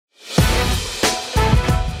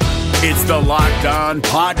It's the Locked On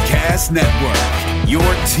Podcast Network, your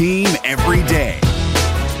team every day.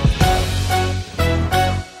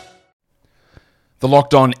 The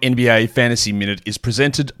Locked On NBA Fantasy Minute is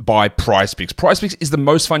presented by PrizePicks. PrizePicks is the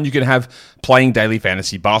most fun you can have playing daily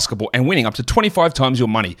fantasy basketball and winning up to 25 times your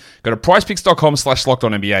money. Go to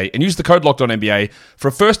prizepicks.com/LockedOnNBA and use the code LockedOnNBA for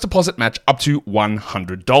a first deposit match up to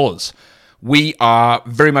 $100. We are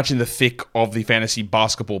very much in the thick of the fantasy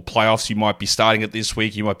basketball playoffs. You might be starting it this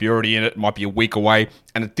week. You might be already in it. It might be a week away.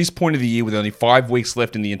 And at this point of the year, with only 5 weeks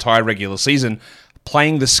left in the entire regular season,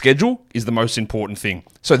 playing the schedule is the most important thing.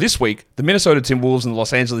 So this week, the Minnesota Timberwolves and the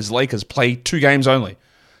Los Angeles Lakers play 2 games only.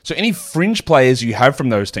 So any fringe players you have from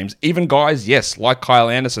those teams, even guys, yes, like Kyle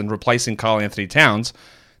Anderson replacing Karl Anthony Towns,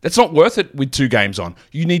 that's not worth it with 2 games on.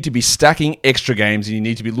 You need to be stacking extra games, and you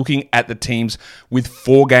need to be looking at the teams with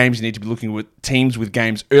 4 games. You need to be looking at teams with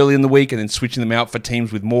games early in the week and then switching them out for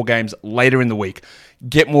teams with more games later in the week.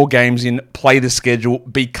 Get more games in, play the schedule,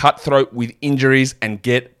 be cutthroat with injuries, and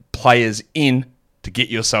get players in to get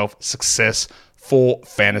yourself success for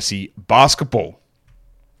fantasy basketball.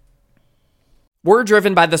 We're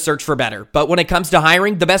driven by the search for better, but when it comes to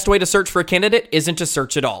hiring, the best way to search for a candidate isn't to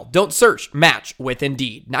search at all. Don't search, match with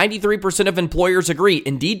Indeed. 93% of employers agree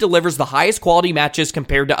Indeed delivers the highest quality matches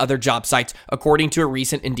compared to other job sites, according to a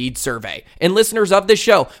recent Indeed survey. And listeners of this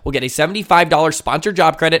show will get a $75 sponsored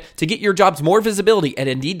job credit to get your jobs more visibility at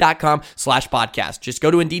Indeed.com/podcast. Just go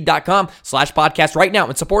to Indeed.com/podcast right now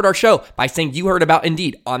and support our show by saying you heard about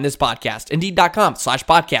Indeed on this podcast.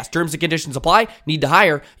 Indeed.com/podcast. Terms and conditions apply. Need to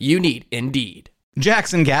hire? You need Indeed.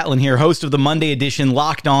 Jackson Gatlin here, host of the Monday edition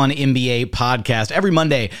Locked On NBA podcast. Every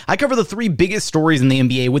Monday, I cover the 3 biggest stories in the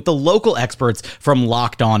NBA with the local experts from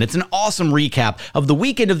Locked On. It's an awesome recap of the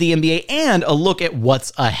weekend of the NBA and a look at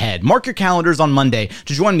what's ahead. Mark your calendars on Monday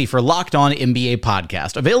to join me for Locked On NBA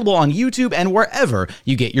podcast, available on YouTube and wherever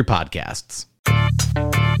you get your podcasts.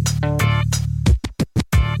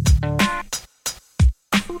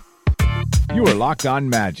 You are Locked On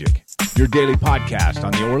Magic, your daily podcast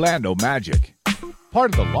on the Orlando Magic.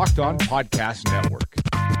 Part of the Locked On Podcast Network,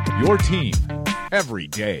 your team every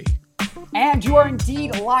day. And you are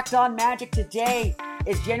indeed Locked On Magic. Today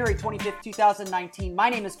is January 25th, 2019. My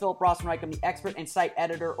name is Philip Rossman-Reich. I'm the expert and site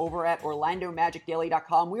editor over at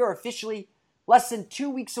OrlandoMagicDaily.com. We are officially less than 2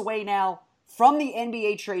 weeks away now from the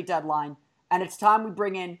NBA trade deadline, and it's time we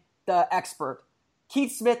bring in the expert.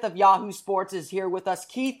 Keith Smith of Yahoo Sports is here with us.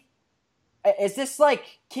 Keith, is this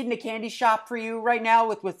like kid in a candy shop for you right now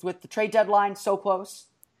with the trade deadline so close?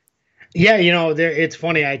 Yeah, it's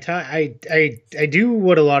funny. I do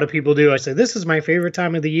what a lot of people do. I say, this is my favorite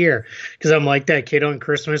time of the year because I'm like that kid on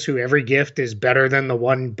Christmas who every gift is better than the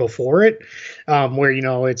one before it, where,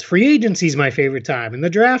 it's free agency is my favorite time and the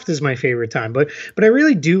draft is my favorite time. But I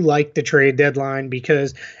really do like the trade deadline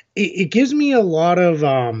because it gives me a lot of,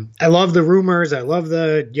 I love the rumors. I love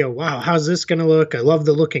the, wow, how's this going to look? I love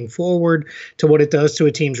the looking forward to what it does to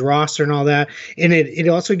a team's roster and all that. And it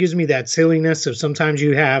also gives me that silliness of sometimes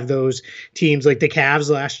you have those teams like the Cavs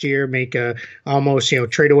last year make almost,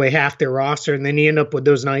 trade away half their roster. And then you end up with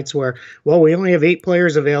those nights where, well, we only have 8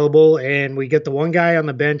 players available and we get the one guy on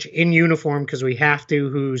the bench in uniform because we have to,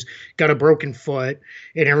 who's got a broken foot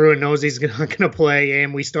and everyone knows he's not going to play.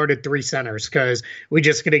 And we started 3 centers because we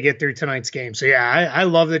just going to get through tonight's game. So yeah, I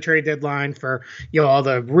love the trade deadline for all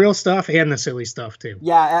the real stuff and the silly stuff too.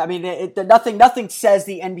 Yeah, I mean, nothing says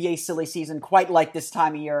the NBA silly season quite like this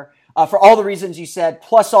time of year. For all the reasons you said,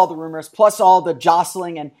 plus all the rumors, plus all the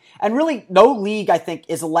jostling, and really no league I think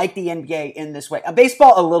is like the NBA in this way.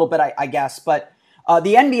 Baseball a little bit, I guess, but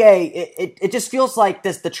the NBA it just feels like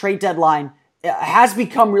the trade deadline has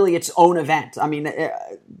become really its own event. I mean,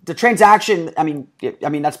 the transaction. I mean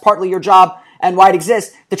that's partly your job and why it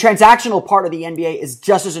exists. The transactional part of the NBA is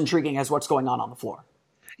just as intriguing as what's going on the floor.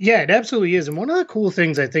 Yeah, it absolutely is. And one of the cool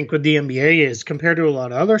things I think with the NBA is compared to a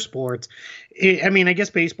lot of other sports, I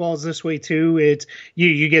guess baseball is this way too. It's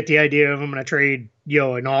you get the idea of I'm going to trade,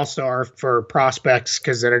 an all-star for prospects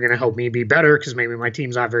because that are going to help me be better because maybe my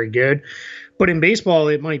team's not very good. But in baseball,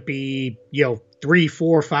 it might be, 3,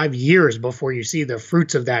 4, 5 years before you see the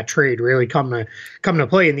fruits of that trade really come to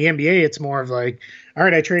play. In the NBA, it's more of like, all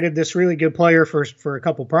right, I traded this really good player for a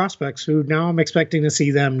couple prospects who now I'm expecting to see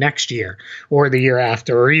them next year or the year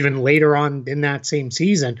after or even later on in that same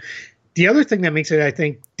season. the other thing that makes it, I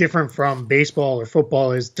think, different from baseball or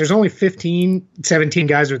football is there's only 15, 17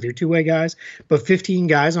 guys with your two-way guys, but 15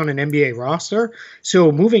 guys on an NBA roster.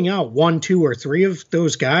 So moving out 1, 2, or 3 of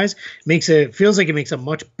those guys feels like it makes a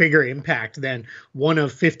much bigger impact than one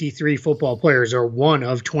of 53 football players or one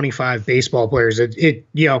of 25 baseball players.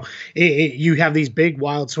 You have these big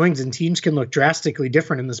wild swings, and teams can look drastically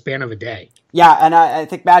different in the span of a day. Yeah, and I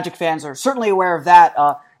think Magic fans are certainly aware of that.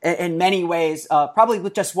 In many ways, probably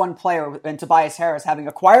with just one player, and Tobias Harris, having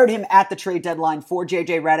acquired him at the trade deadline for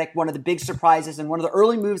J.J. Redick, one of the big surprises and one of the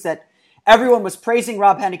early moves that everyone was praising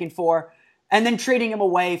Rob Hennigan for, and then trading him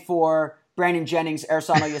away for Brandon Jennings,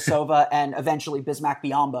 Ersan Ilyasova, and eventually Bismack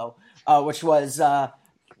Biyombo, which was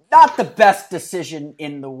not the best decision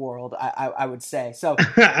in the world, I would say. So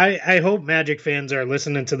I hope Magic fans are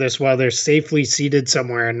listening to this while they're safely seated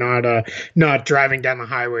somewhere and not driving down the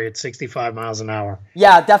highway at 65 miles an hour.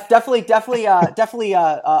 Yeah, definitely.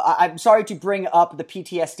 I'm sorry to bring up the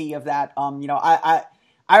PTSD of that. I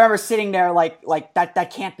remember sitting there like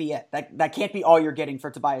that can't be it. That can't be all you're getting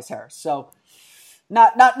for Tobias Harris. So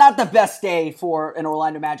not the best day for an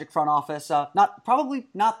Orlando Magic front office. Probably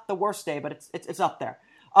not the worst day, but it's up there.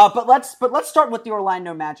 But let's start with the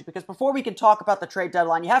Orlando Magic, because before we can talk about the trade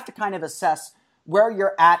deadline, you have to kind of assess where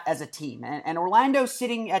you're at as a team. And Orlando's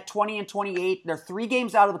sitting at 20-28. They're 3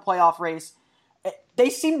 games out of the playoff race. They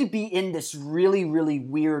seem to be in this really, really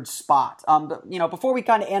weird spot. Before we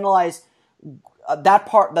kind of analyze that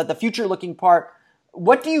part, the future-looking part,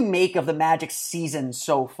 what do you make of the Magic's season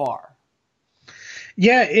so far?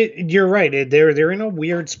 Yeah, you're right. They're in a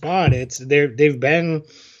weird spot. They've been,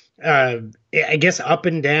 I guess, up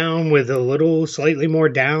and down, with a little slightly more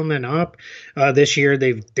down than up. This year,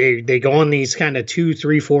 they go on these kind of 2,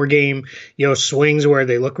 3, 4 game swings where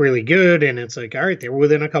they look really good, and it's like, all right, they're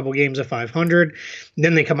within a couple games of 500.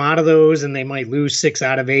 Then they come out of those and they might lose 6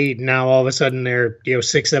 out of 8, and now all of a sudden they're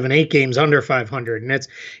 6, 7, 8 games under 500, and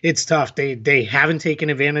it's tough. They haven't taken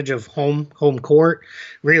advantage of home court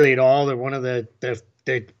really at all. They're one of the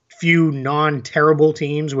few non-terrible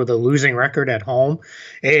teams with a losing record at home,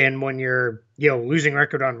 and when you're losing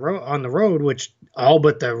record on the road, which all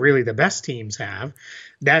but the best teams have,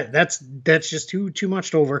 that's just too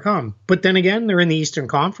much to overcome. But then again, they're in the Eastern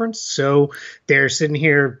Conference, so they're sitting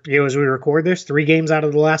here as we record this, 3 games out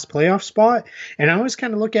of the last playoff spot. And I always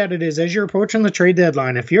kind of look at it as you're approaching the trade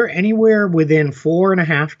deadline, if you're anywhere within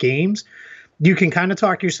 4.5 games, you can kind of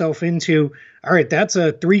talk yourself into, all right, that's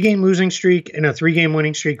a 3-game losing streak and a 3-game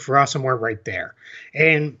winning streak for us, and we're right there.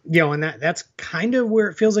 And, and that's kind of where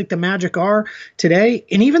it feels like the Magic are today.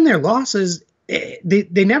 And even their losses, they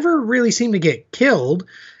never really seem to get killed.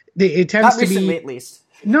 It tends Not to recently, be, at least.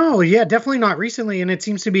 No, yeah, definitely not recently. And it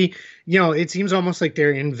seems to be, it seems almost like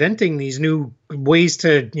they're inventing these new ways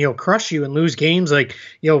to, crush you and lose games, like,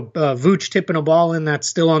 Vooch tipping a ball in that's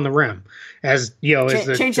still on the rim. As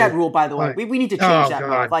change that rule, by the way. We need to change that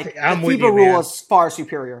rule. Like, the FIBA rule is far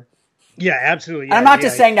superior. Yeah, absolutely. Yeah, and I'm not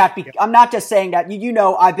just saying that. I'm not just saying that.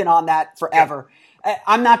 I've been on that forever. Yeah.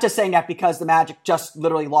 I'm not just saying that because the Magic just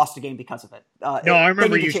literally lost a game because of it. No, I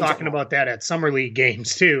remember you talking about that at Summer League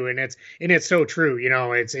games too, and it's so true.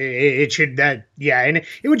 It should and it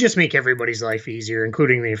would just make everybody's life easier,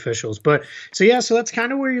 including the officials. But so that's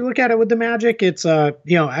kind of where you look at it with the Magic. It's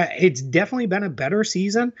it's definitely been a better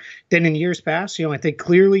season than in years past. I think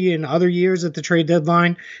clearly in other years at the trade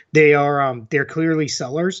deadline, they're clearly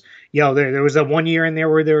sellers. There was a 1 year in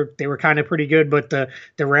there where they were kind of pretty good, but the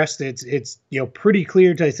rest it's pretty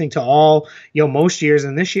clear to all most years,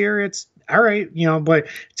 and this year it's all right, but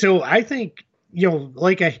so I think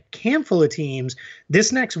like a handful of teams,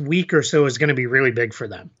 this next week or so is going to be really big for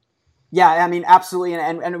them. Yeah, I mean, absolutely,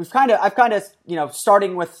 and I've kind of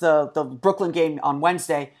starting with the Brooklyn game on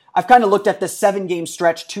Wednesday, I've kind of looked at the 7-game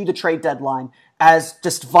stretch to the trade deadline as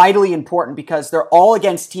just vitally important, because they're all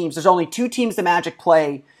against teams. There's only 2 teams the Magic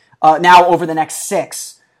play now over the next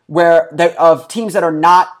 6, of teams that are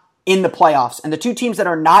not in the playoffs. And the 2 teams that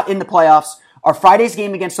are not in the playoffs are Friday's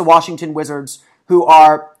game against the Washington Wizards, who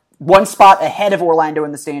are 1 spot ahead of Orlando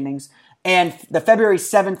in the standings, and the February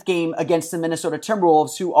 7th game against the Minnesota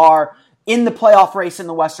Timberwolves, who are in the playoff race in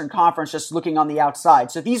the Western Conference, just looking on the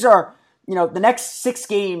outside. So these are, the next 6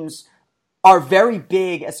 games are very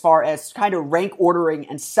big as far as kind of rank ordering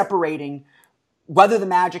and separating whether the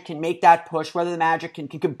Magic can make that push, whether the Magic can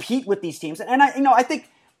compete with these teams. And I think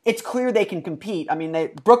it's clear they can compete. I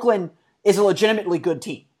mean, Brooklyn is a legitimately good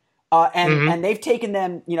team. And they've taken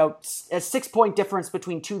them, a 6-point difference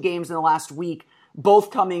between 2 games in the last week,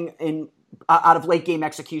 both coming in out of late game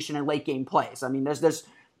execution and late game plays. I mean, there's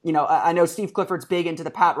I know Steve Clifford's big into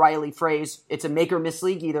the Pat Riley phrase. It's a make or miss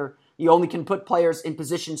league. Either You only can put players in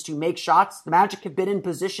positions to make shots. The Magic have been in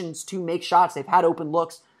positions to make shots. They've had open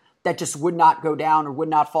looks that just would not go down or would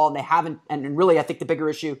not fall, and they haven't. And really, I think the bigger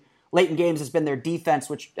issue late in games has been their defense,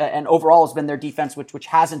 which and overall has been their defense, which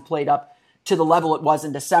hasn't played up to the level it was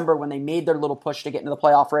in December when they made their little push to get into the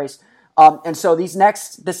playoff race. And so this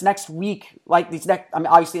next week,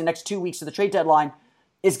 obviously the next 2 weeks of the trade deadline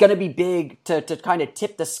is going to be big to kind of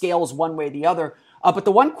tip the scales one way or the other. But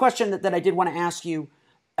the one question that I did want to ask you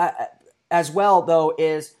as well, though,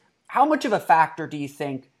 is how much of a factor do you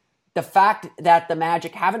think the fact that the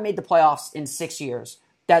Magic haven't made the playoffs in 6 years,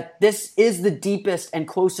 that this is the deepest and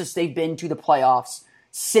closest they've been to the playoffs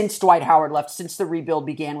since Dwight Howard left, since the rebuild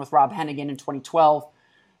began with Rob Hennigan in 2012,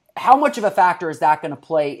 how much of a factor is that going to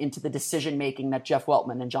play into the decision-making that Jeff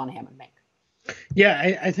Weltman and John Hammond make?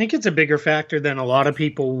 Yeah, I think it's a bigger factor than a lot of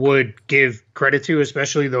people would give credit to,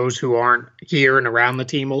 especially those who aren't here and around the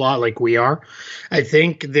team a lot like we are. I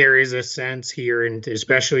think there is a sense here, and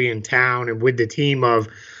especially in town and with the team, of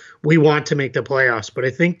we want to make the playoffs, but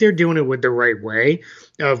I think they're doing it with the right way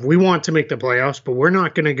of we want to make the playoffs, but we're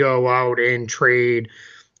not going to go out and trade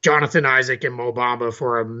Jonathan Isaac and Mo Bamba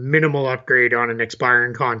for a minimal upgrade on an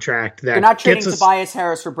expiring contract. That you're not trading Tobias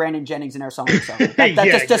Harris for Brandon Jennings and Ersan.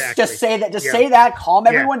 Exactly. Just say that. Say that. Calm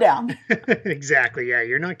everyone down. Exactly. Yeah,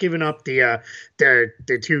 you're not giving up the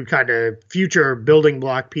two kind of future building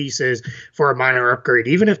block pieces for a minor upgrade.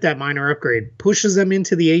 Even if that minor upgrade pushes them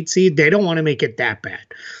into the 8 seed, they don't want to make it that bad.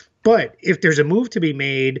 But if there's a move to be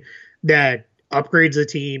made that upgrades the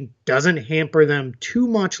team, doesn't hamper them too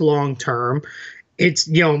much long term, it's,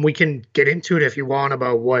 and we can get into it if you want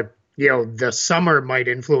about what, the summer might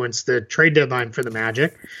influence the trade deadline for the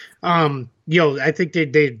Magic. I think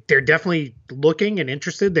they're definitely looking and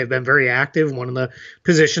interested. They've been very active. One of the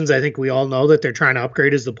positions I think we all know that they're trying to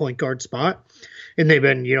upgrade is the point guard spot. And they've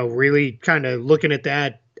been, really kind of looking at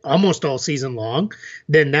that almost all season long.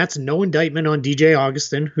 Then that's no indictment on DJ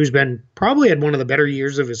Augustin, who's been probably had one of the better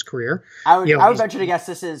years of his career. I would venture to guess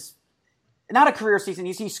this is not a career season.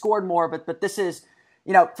 He scored more, but this is,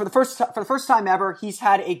 for the first time ever, he's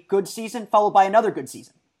had a good season followed by another good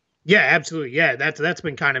season. Yeah, absolutely. Yeah, that's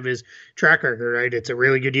been kind of his track record, right? It's a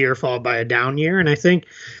really good year followed by a down year, and I think,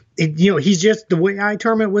 he's just, the way I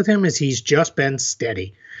term it with him is he's just been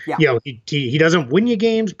steady. Yeah. He doesn't win you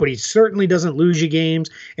games, but he certainly doesn't lose you games.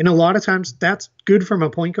 And a lot of times that's good from a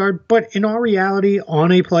point guard. But in all reality,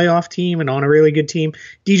 on a playoff team and on a really good team,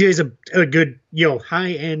 DJ's a good,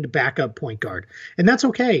 high-end backup point guard. And that's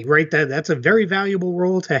okay, right? That's a very valuable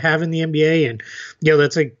role to have in the NBA. And,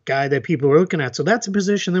 that's a guy that people are looking at. So that's a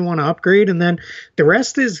position they want to upgrade. And then the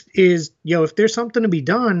rest is if there's something to be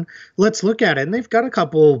done, let's look at it. And they've got a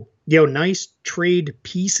couple, nice trade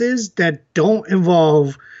pieces that don't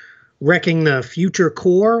involve wrecking the future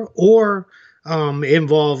core or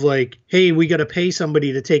involve like, hey, we got to pay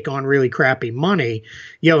somebody to take on really crappy money.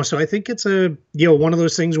 So I think it's one of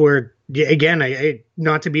those things where, again, I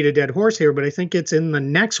not to beat a dead horse here, but I think it's in the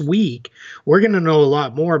next week, we're going to know a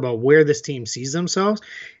lot more about where this team sees themselves.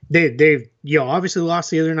 They've obviously lost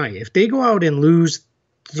the other night. If they go out and lose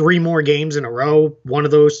 3 more games in a row, one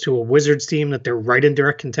of those to a Wizards team that they're right in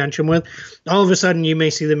direct contention with, all of a sudden you may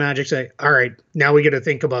see the Magic say, all right, now we got to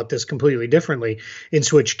think about this completely differently and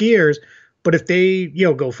switch gears. But if they,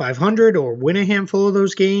 go 500 or win a handful of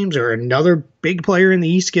those games or another big player in the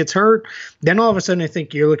East gets hurt, then all of a sudden I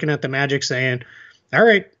think you're looking at the Magic saying, all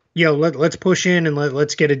right, let's push in and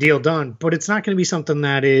let's get a deal done. But it's not going to be something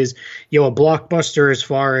that is, a blockbuster as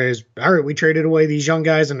far as, all right, we traded away these young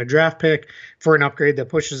guys and a draft pick for an upgrade that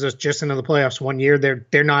pushes us just into the playoffs one year.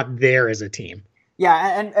 They're not there as a team.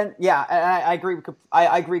 Yeah, and I agree.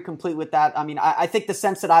 I agree completely with that. I mean, I think the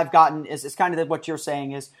sense that I've gotten is kind of what you're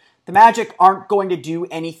saying is the Magic aren't going to do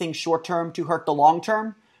anything short term to hurt the long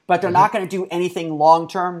term, but they're not going to do anything long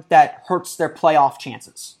term that hurts their playoff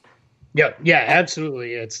chances. Yeah,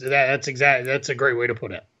 absolutely. That's a great way to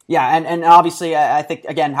put it. Yeah, and obviously I think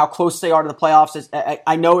again how close they are to the playoffs is.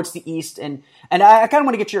 I know it's the East, and I kind of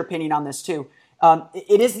want to get your opinion on this too.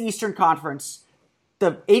 It is the Eastern Conference.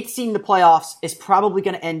 The 8th seed in the playoffs is probably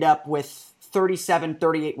going to end up with 37,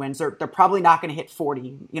 38 wins. They're probably not going to hit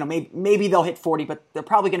 40. Maybe they'll hit 40, but they're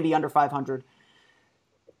probably going to be under 500.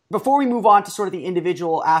 Before we move on to sort of the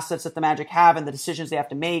individual assets that the Magic have and the decisions they have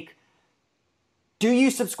to make, do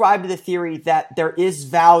you subscribe to the theory that there is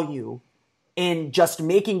value in just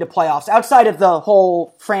making the playoffs outside of the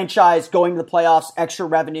whole franchise going to the playoffs, extra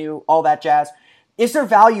revenue, all that jazz? Is there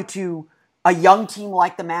value to a young team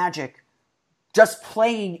like the Magic just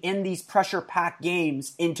playing in these pressure-packed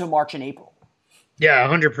games into March and April? Yeah,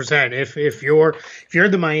 100%. If you're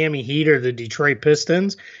the Miami Heat or the Detroit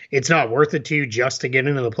Pistons, it's not worth it to you just to get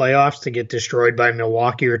into the playoffs to get destroyed by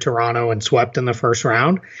Milwaukee or Toronto and swept in the first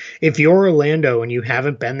round. If you're Orlando and you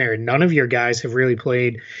haven't been there, none of your guys have really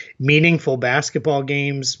played meaningful basketball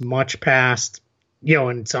games much past,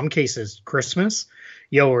 in some cases Christmas,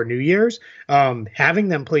 or New Year's, having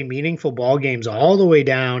them play meaningful ball games all the way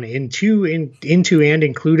down into and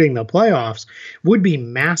including the playoffs would be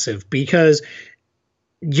massive, because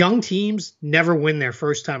young teams never win their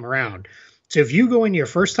first time around. So if you go in your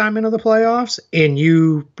first time into the playoffs and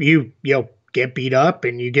you get beat up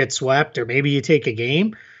and you get swept, or maybe you take a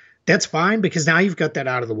game, that's fine, because now you've got that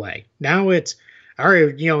out of the way. Now it's all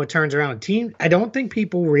right, it turns around. I don't think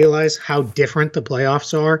people realize how different the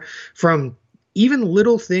playoffs are from even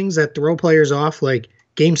little things that throw players off, like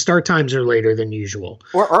game start times are later than usual.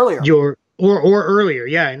 Or earlier. Or earlier,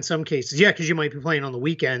 yeah, in some cases. Yeah, because you might be playing on the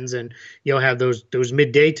weekends and you'll have those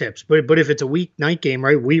midday tips. But if it's a weeknight game,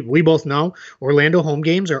 right, we both know Orlando home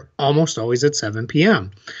games are almost always at 7 p.m.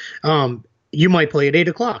 You might play at 8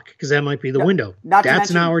 o'clock because that might be the window. That's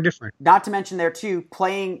an hour different. Not to mention there, too,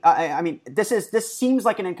 playing this seems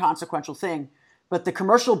like an inconsequential thing, but the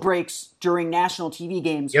commercial breaks during national TV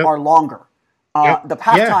games are longer. The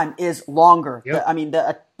halftime is longer. Yep.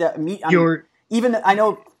 I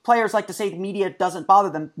know players like to say the media doesn't bother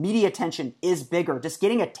them. Media attention is bigger. Just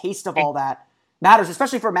getting a taste of all that matters,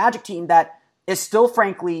 especially for a Magic team that is still,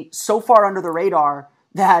 frankly, so far under the radar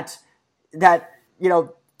that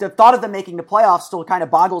the thought of them making the playoffs still kind of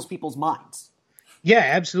boggles people's minds. Yeah,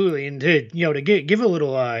 absolutely. And to give a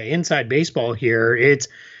little inside baseball here,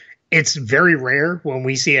 it's very rare when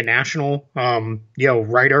we see a national,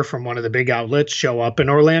 writer from one of the big outlets show up in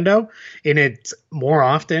Orlando. And it's more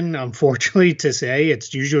often, unfortunately to say,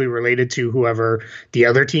 it's usually related to whoever the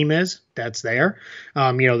other team is that's there.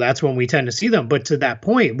 That's when we tend to see them. But to that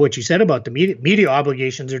point, what you said about the media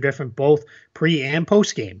obligations are different both pre and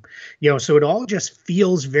post game. So it all just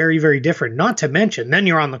feels very, very different. Not to mention, then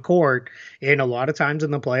you're on the court, and a lot of times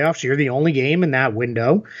in the playoffs, you're the only game in that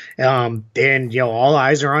window. And all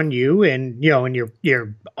eyes are on you, and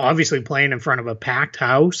you're obviously playing in front of a packed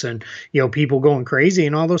house, and people going crazy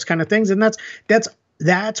and all those kind of things. And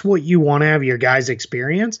that's what you want to have your guys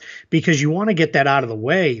experience, because you want to get that out of the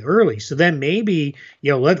way early. So then maybe,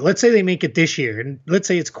 let's say they make it this year, and let's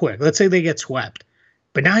say it's quick. Let's say they get swept.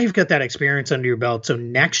 But now you've got that experience under your belt. So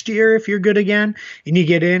next year, if you're good again and you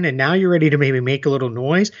get in and now you're ready to maybe make a little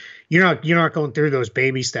noise, you're not going through those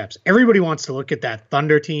baby steps. Everybody wants to look at that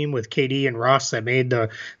Thunder team with KD and Russ that made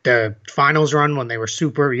the finals run when they were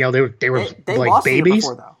super, they were they like lost babies. The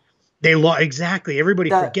year before, though. They lost, exactly. Everybody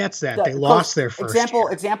forgets that. They lost their first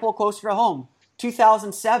year. Example closer to home.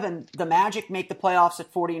 2007, the Magic make the playoffs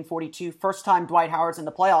at 40-42. First time Dwight Howard's in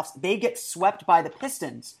the playoffs. They get swept by the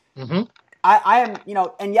Pistons. Mm-hmm. I am,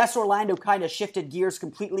 and yes, Orlando kind of shifted gears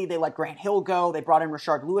completely. They let Grant Hill go. They brought in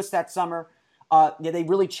Rashard Lewis that summer. They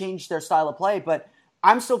really changed their style of play. But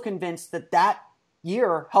I'm still convinced that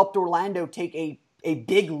year helped Orlando take a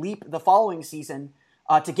big leap the following season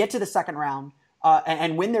to get to the second round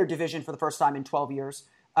and win their division for the first time in 12 years.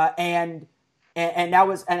 And that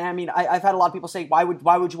was, and I mean, I've had a lot of people say, why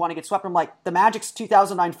would you want to get swept? I'm like, the Magic's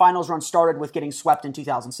 2009 finals run started with getting swept in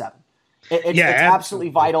 2007. It's absolutely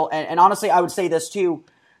vital. And honestly, I would say this too.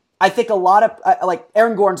 I think a lot of, like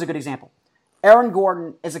Aaron Gordon's a good example. Aaron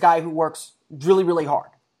Gordon is a guy who works really, really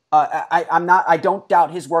hard. I don't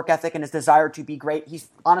doubt his work ethic and his desire to be great. He's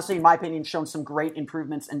honestly, in my opinion, shown some great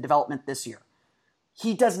improvements and development this year.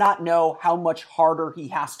 He does not know how much harder he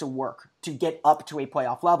has to work to get up to a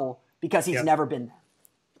playoff level because he's never been there.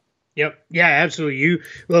 Yep. Yeah, absolutely.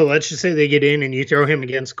 Let's just say they get in and you throw him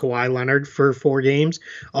against Kawhi Leonard for 4 games.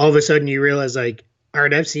 All of a sudden you realize, like, all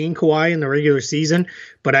right, I've seen Kawhi in the regular season,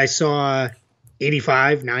 but I saw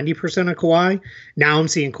 85, 90% of Kawhi. Now I'm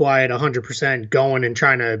seeing Kawhi at 100% going and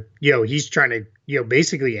trying to, he's trying to,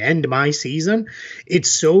 basically end my season. It's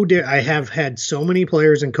so, I have had so many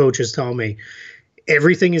players and coaches tell me,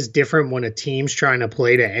 everything is different when a team's trying to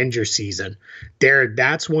play to end your season.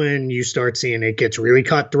 That's when you start seeing it gets really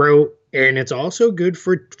cutthroat, and it's also good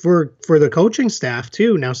for the coaching staff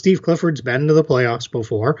too. Now, Steve Clifford's been to the playoffs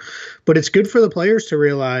before, but it's good for the players to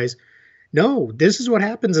realize, no, this is what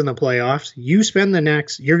happens in the playoffs. You spend the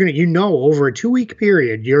next, over a 2-week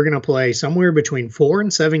period, you're going to play somewhere between 4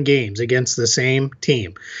 and 7 games against the same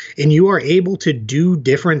team. And you are able to do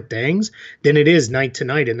different things than it is night to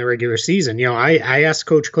night in the regular season. I asked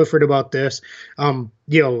Coach Clifford about this,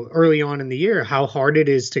 early on in the year, how hard it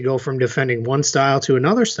is to go from defending one style to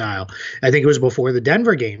another style. I think it was before the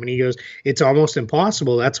Denver game. And he goes, it's almost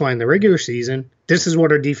impossible. That's why in the regular season, this is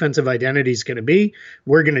what our defensive identity is going to be.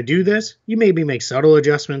 We're going to do this. You maybe make subtle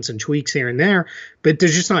adjustments and tweaks here and there, but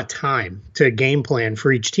there's just not time to game plan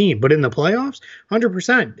for each team. But in the playoffs,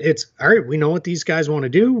 100%, it's all right. We know what these guys want to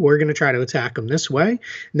do. We're going to try to attack them this way. And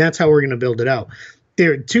that's how we're going to build it out.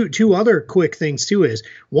 There are two other quick things too is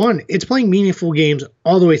one, it's playing meaningful games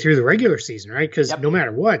all the way through the regular season, right? Because no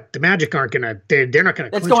matter what, the Magic aren't going to, they're not going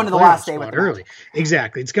to. It's going to the last day with early.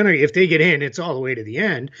 Exactly. It's going to, if they get in, it's all the way to the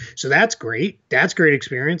end. So that's great. That's great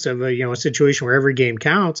experience of a situation where every game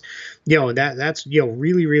counts. That's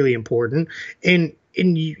really, really important. And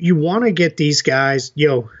you want to get these guys,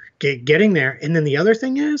 getting there. And then the other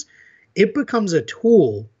thing is, it becomes a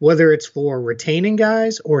tool, whether it's for retaining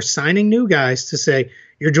guys or signing new guys, to say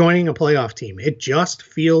you're joining a playoff team. It just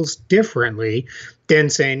feels differently than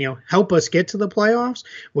saying, help us get to the playoffs.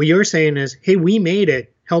 What you're saying is, hey, we made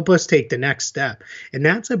it. Help us take the next step. And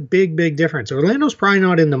that's a big, big difference. Orlando's probably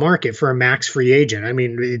not in the market for a max free agent. I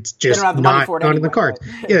mean, it's just not in the cards.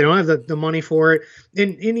 Right? Yeah, they don't have the money for it.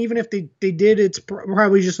 And even if they did, it's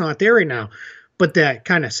probably just not there right now. But that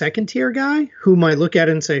kind of second tier guy who might look at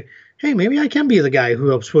it and say, hey, maybe I can be the guy who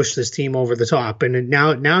helps push this team over the top. And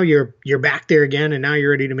now you're back there again, and now you're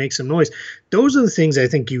ready to make some noise. Those are the things I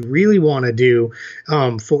think you really want to do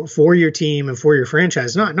for your team and for your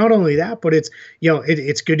franchise. Not only that, but it's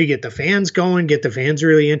it's good to get the fans going, get the fans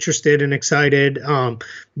really interested and excited.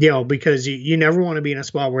 Because you never want to be in a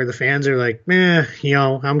spot where the fans are like,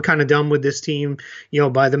 I'm kind of done with this team,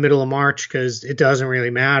 by the middle of March because it doesn't really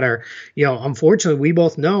matter. Unfortunately, we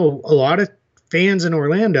both know a lot of fans in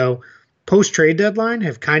Orlando post-trade deadline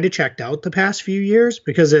have kind of checked out the past few years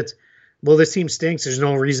because this team stinks. There's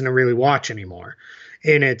no reason to really watch anymore.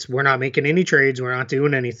 And we're not making any trades. We're not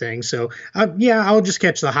doing anything. So, I'll just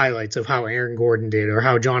catch the highlights of how Aaron Gordon did or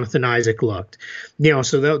how Jonathan Isaac looked.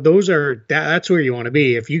 So that's where you want to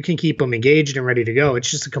be. If you can keep them engaged and ready to go, it's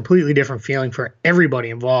just a completely different feeling for everybody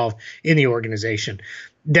involved in the organization.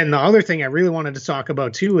 Then the other thing I really wanted to talk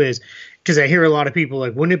about too is, because I hear a lot of people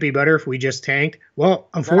like, wouldn't it be better if we just tanked? Well,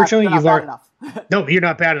 unfortunately, no, you're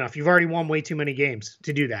not bad enough. You've already won way too many games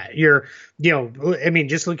to do that.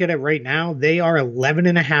 Just look at it right now. They are 11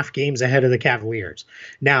 and a half games ahead of the Cavaliers.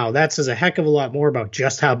 Now, that says a heck of a lot more about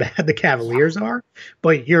just how bad the Cavaliers are,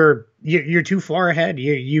 but you're too far ahead.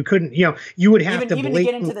 You couldn't, you would have even to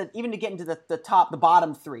get into the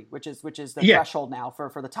bottom three, which is the threshold now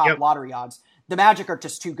for the top lottery odds. The Magic are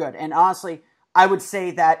just too good. And honestly, I would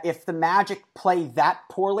say that if the Magic play that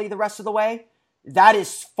poorly the rest of the way, that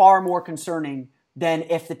is far more concerning than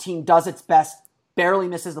if the team does its best, barely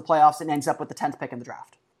misses the playoffs, and ends up with the 10th pick in the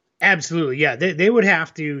draft. Absolutely, yeah. They would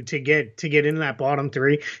have to get into that bottom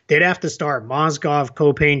three. They'd have to start Mozgov,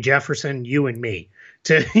 Copain, Jefferson, you and me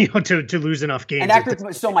to lose enough games. And that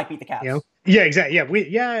group still might beat the Cavs. Yeah, exactly.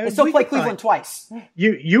 Yeah, they still play Cleveland twice.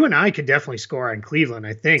 You and I could definitely score on Cleveland,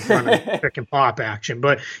 I think, run a pick and pop action.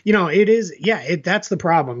 But it is, that's the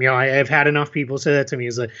problem. I've had enough people say that to me.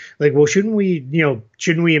 Is like, well, shouldn't we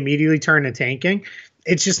immediately turn to tanking?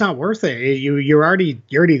 It's just not worth it. You're already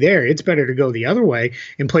there. It's better to go the other way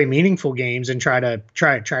and play meaningful games and try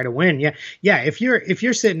to win. Yeah. If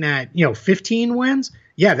you're sitting at 15 wins.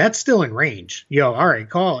 Yeah, that's still in range. All right,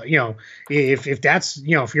 call it. If that's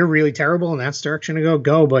if you're really terrible and that's the direction to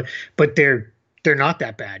go. But they're not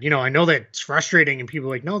that bad. I know that it's frustrating and people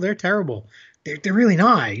are like, no, they're terrible. They're really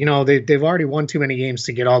not. They've already won too many games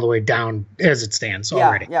to get all the way down as it stands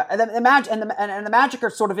already. Yeah. And the Magic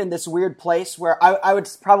are sort of in this weird place where I would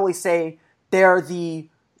probably say they're the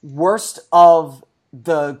worst of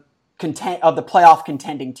the playoff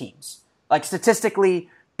contending teams. Like statistically,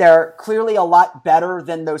 they're clearly a lot better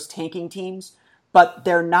than those tanking teams, but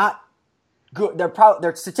they're not good.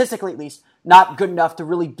 They're statistically at least not good enough to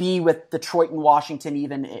really be with Detroit and Washington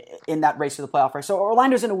even in that race for the playoff race. So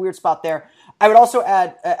Orlando's in a weird spot there. I would also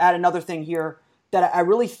add another thing here that I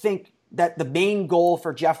really think that the main goal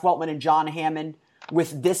for Jeff Weltman and John Hammond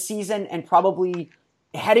with this season and probably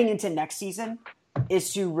heading into next season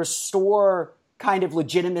is to restore kind of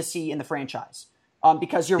legitimacy in the franchise.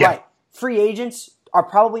 Because you're right. Free agents are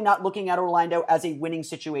probably not looking at Orlando as a winning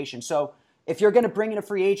situation. So if you're going to bring in a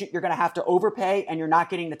free agent, you're going to have to overpay and you're not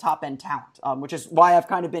getting the top end talent, which is why I've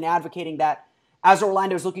kind of been advocating that as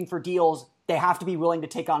Orlando's looking for deals, they have to be willing to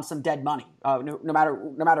take on some dead money, no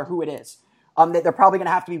matter who it is. They're probably going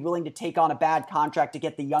to have to be willing to take on a bad contract to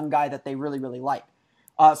get the young guy that they really, really like.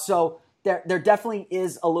 So there definitely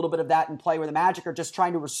is a little bit of that in play where the Magic are just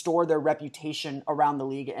trying to restore their reputation around the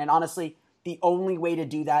league. And honestly, the only way to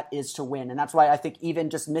do that is to win. And that's why I think even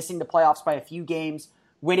just missing the playoffs by a few games,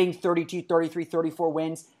 winning 32, 33, 34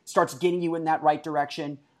 wins starts getting you in that right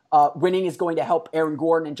direction. Winning is going to help Aaron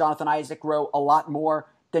Gordon and Jonathan Isaac grow a lot more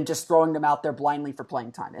than just throwing them out there blindly for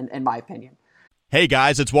playing time, in my opinion. Hey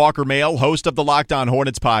guys, it's Walker Mail, host of the Locked On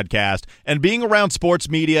Hornets podcast, and being around sports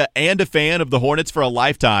media and a fan of the Hornets for a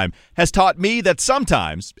lifetime has taught me that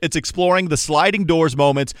sometimes it's exploring the sliding doors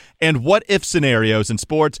moments and what-if scenarios in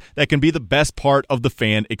sports that can be the best part of the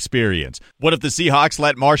fan experience. What if the Seahawks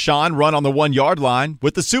let Marshawn run on the 1-yard line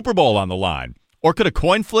with the Super Bowl on the line? Or could a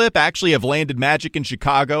coin flip actually have landed Magic in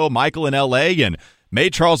Chicago, Michael in L.A., and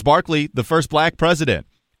made Charles Barkley the first black president?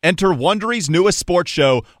 Enter Wondery's newest sports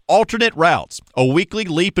show, Alternate Routes, a weekly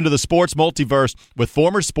leap into the sports multiverse with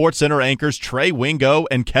former SportsCenter anchors Trey Wingo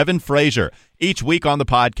and Kevin Frazier. Each week on the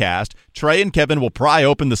podcast, Trey and Kevin will pry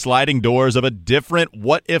open the sliding doors of a different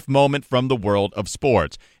what-if moment from the world of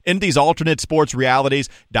sports. In these alternate sports realities,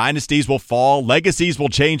 dynasties will fall, legacies will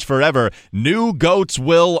change forever, new GOATs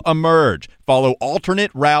will emerge. Follow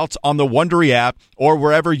Alternate Routes on the Wondery app or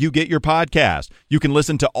wherever you get your podcast. You can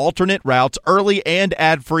listen to Alternate Routes early and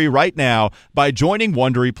ad-free right now by joining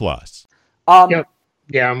Wondery Plus. Yep.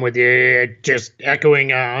 Yeah, I'm with you. Just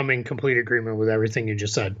echoing, I'm in complete agreement with everything you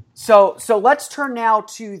just said. So let's turn now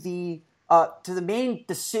to the main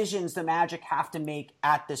decisions the Magic have to make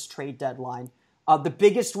at this trade deadline. The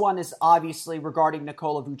biggest one is obviously regarding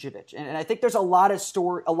Nikola Vucevic, and I think there's a lot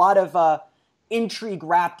of intrigue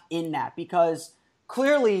wrapped in that, because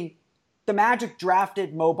clearly the Magic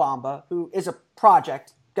drafted Mo Bamba, who is a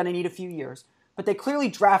project, going to need a few years, but they clearly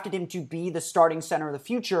drafted him to be the starting center of the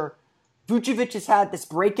future. Vucevic has had this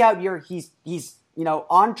breakout year. He's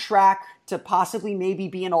on track to possibly maybe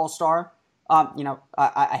be an all-star.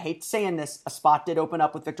 I hate saying this. A spot did open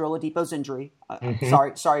up with Victor Oladipo's injury.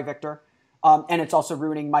 Sorry, Victor. And it's also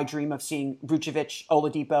ruining my dream of seeing Vucevic,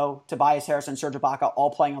 Oladipo, Tobias Harris, and Serge Ibaka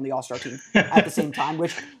all playing on the All-Star team at the same time,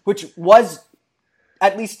 which was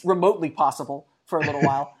at least remotely possible for a little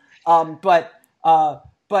while. But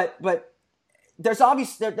there's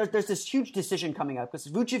there's this huge decision coming up, because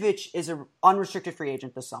Vucevic is an unrestricted free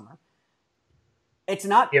agent this summer. It's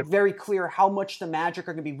not very clear how much the Magic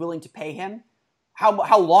are going to be willing to pay him,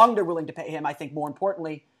 how long they're willing to pay him, I think, more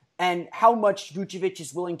importantly, and how much Vucevic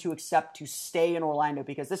is willing to accept to stay in Orlando,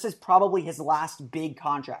 because this is probably his last big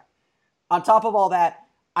contract. On top of all that,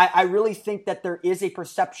 I really think that there is a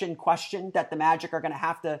perception question that the Magic are going to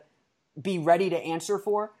have to be ready to answer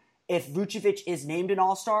for if Vucevic is named an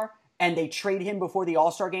All-Star and they trade him before the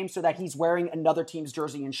All-Star game so that he's wearing another team's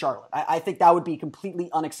jersey in Charlotte. I think that would be completely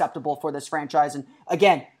unacceptable for this franchise, and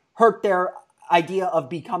again, hurt their idea of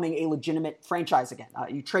becoming a legitimate franchise again.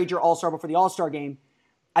 You trade your All-Star before the All-Star game.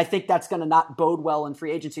 I think that's going to not bode well in free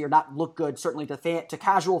agency, or not look good, certainly to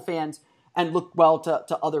casual fans, and look well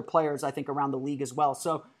to other players, I think, around the league as well.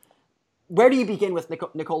 So where do you begin with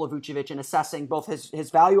Nikola Vucevic in assessing both his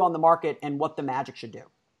value on the market and what the Magic should do?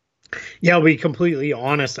 Yeah, I'll be completely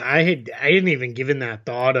honest. I hadn't even given that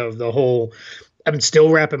thought of the whole. I'm still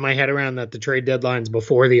wrapping my head around that the trade deadline's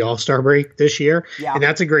before the All-Star break this year. Yeah. And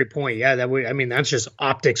that's a great point. Yeah, that's just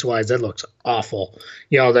optics wise, that looks awful.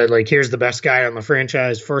 That like, here's the best guy on the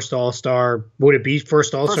franchise, first All-Star. Would it be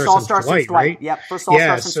first All-Star since Dwight, right? Yep, first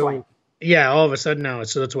All-Star since Dwight. Yeah, all of a sudden now,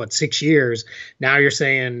 so that's what, 6 years. Now you're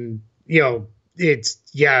saying,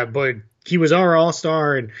 but he was our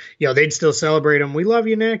All-Star, and they'd still celebrate him. We love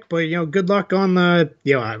you, Nick, but good luck on the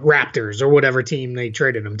Raptors or whatever team they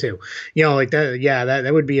traded him to. Like that. Yeah,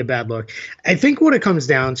 that would be a bad look. I think what it comes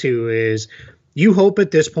down to is you hope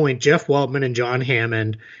at this point Jeff Weltman and John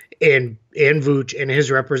Hammond and Vooch and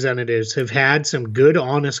his representatives have had some good,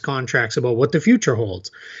 honest contracts about what the future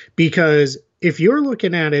holds. Because if you're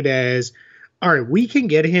looking at it as, all right, we can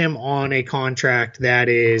get him on a contract that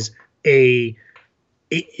is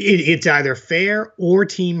it's either fair or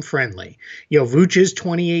team friendly. Vooch is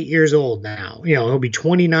 28 years old now. He'll be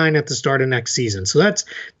 29 at the start of next season. So that's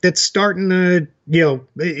starting to,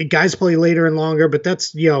 guys play later and longer, but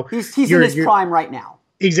that's, he's in his prime right now.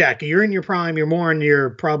 Exactly. You're in your prime. You're more, and you're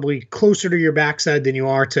probably closer to your backside than you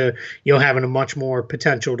are to, having a much more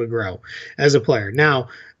potential to grow as a player. Now,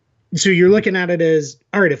 so you're looking at it as,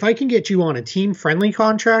 all right, if I can get you on a team friendly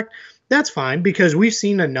contract, that's fine, because we've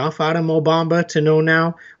seen enough out of Mo Bamba to know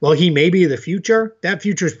now, well, he may be the future. That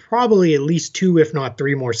future is probably at least 2, if not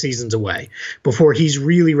 3 more seasons away before he's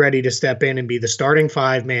really ready to step in and be the starting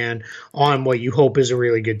 5-man on what you hope is a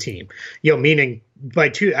really good team. Meaning by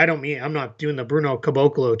two, I don't mean, I'm not doing the Bruno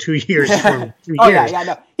Caboclo 2 years from 3 Oh years. yeah,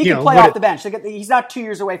 no, he can play off the bench. He's not 2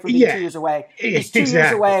 years away from being 2 years away. He's 2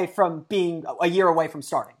 years away from being a year away from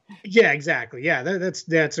starting. Yeah, exactly. Yeah,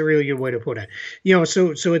 that's a really good way to put it.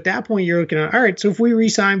 So at that point you're looking at, all right, so if we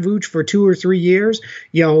re-sign Vooch for 2 or 3 years,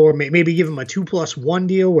 or maybe give him a 2+1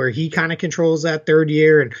 deal where he kind of controls that third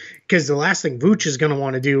year, and because the last thing Vooch is going to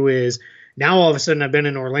want to do is, now all of a sudden I've been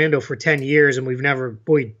in Orlando for 10 years and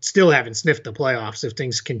we still haven't sniffed the playoffs if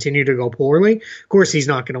things continue to go poorly. Of course, he's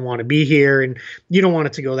not going to want to be here, and you don't want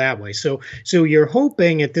it to go that way. So you're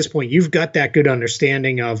hoping at this point you've got that good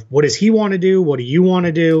understanding of what does he want to do? What do you want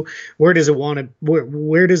to do? Where does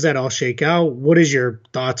that all shake out? What is your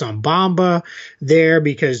thoughts on Bamba there?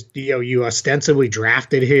 Because, you ostensibly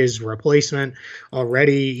drafted his replacement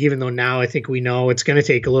already, even though now I think we know it's going to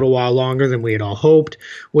take a little while longer than we had all hoped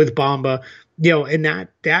with Bamba. And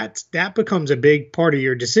that becomes a big part of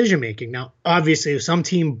your decision making. Now, obviously, if some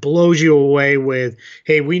team blows you away with,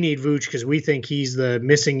 hey, we need Vooch because we think he's the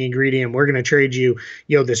missing ingredient, we're going to trade you,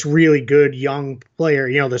 this really good young player,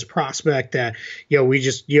 this prospect that,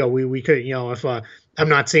 we could, if I'm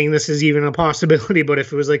not saying this is even a possibility, but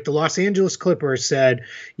if it was like the Los Angeles Clippers said,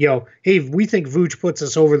 hey, we think Vooch puts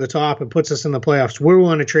us over the top and puts us in the playoffs, we're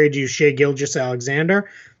willing to trade you Shai Gilgeous-Alexander.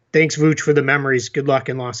 Thanks, Vooch, for the memories. Good luck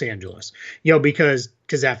in Los Angeles. Because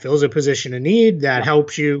that fills a position of need. That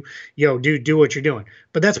helps you, do what you're doing.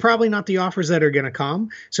 But that's probably not the offers that are going to come.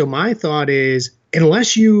 So my thought is,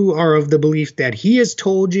 unless you are of the belief that he has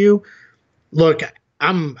told you, look,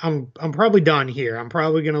 I'm probably done here. I'm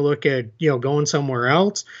probably going to look at, going somewhere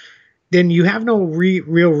else. Then you have no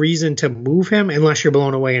real reason to move him unless you're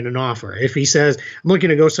blown away in an offer. If he says, I'm looking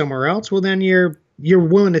to go somewhere else, well, then you're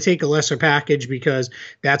willing to take a lesser package because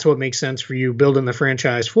that's what makes sense for you building the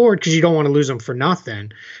franchise forward, because you don't want to lose him for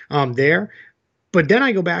nothing there. But then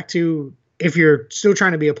I go back to, if you're still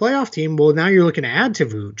trying to be a playoff team, well, now you're looking to add to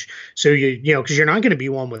Vooch. So, because you're not going to be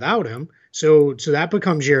one without him. So that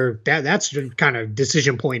becomes that's kind of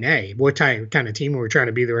decision point A. What kind of team we're trying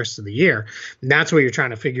to be the rest of the year. And that's what you're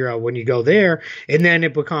trying to figure out when you go there. And then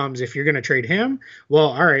it becomes, if you're going to trade him,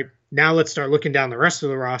 well, all right, now let's start looking down the rest of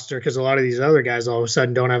the roster, because a lot of these other guys all of a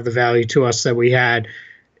sudden don't have the value to us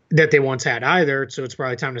that they once had either. So it's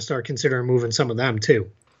probably time to start considering moving some of them too.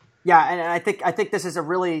 Yeah, and I think this is a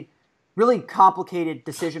really, really complicated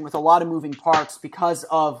decision with a lot of moving parts because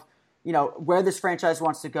of where this franchise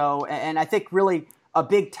wants to go. And I think really a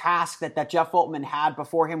big task that Jeff Weltman had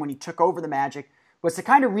before him when he took over the Magic was to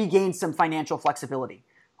kind of regain some financial flexibility.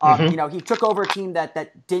 He took over a team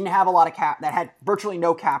that didn't have a lot of cap, that had virtually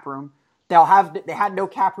no cap room. They had no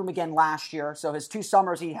cap room again last year. So his 2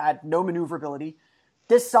 summers, he had no maneuverability.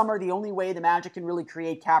 This summer, the only way the Magic can really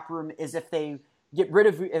create cap room is if they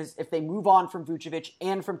if they move on from Vucevic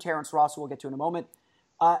and from Terrence Ross, who we'll get to in a moment.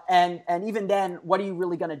 And even then, what are you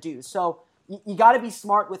really going to do? So you got to be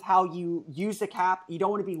smart with how you use the cap. You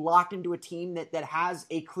don't want to be locked into a team that has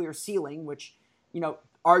a clear ceiling, which,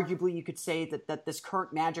 arguably you could say that this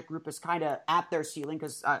current Magic group is kind of at their ceiling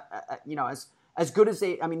because, as good as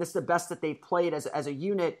this is the best that they've played as a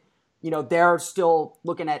unit. They're still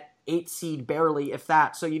looking at 8 seed barely, if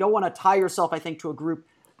that. So you don't want to tie yourself, I think, to a group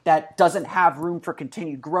that doesn't have room for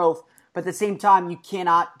continued growth. But at the same time, you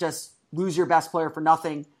cannot just lose your best player for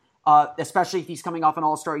nothing, especially if he's coming off an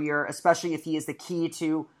all-star year, especially if he is the key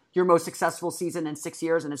to your most successful season in 6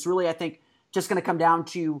 years. And it's really, I think, just going to come down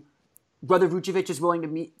to whether Vucevic is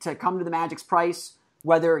willing to come to the Magic's price,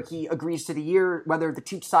 whether he agrees to the year, whether the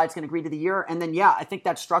two sides can agree to the year. And then, I think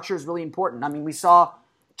that structure is really important. I mean, we saw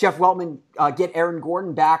Jeff Weltman get Aaron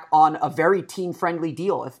Gordon back on a very team-friendly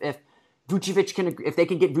deal. If they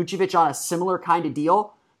can get Vucevic on a similar kind of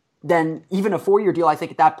deal, then even a 4-year deal, I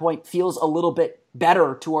think at that point feels a little bit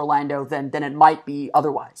better to Orlando than it might be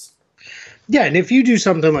otherwise. Yeah, and if you do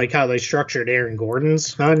something like how they structured Aaron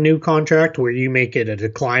Gordon's new contract, where you make it a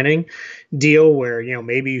declining deal, where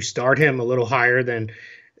maybe you start him a little higher than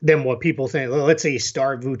what people think. Let's say you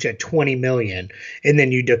start Vooch at $20 million, and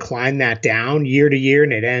then you decline that down year to year,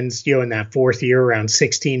 and it ends in that 4th year around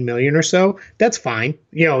 $16 million or so. That's fine.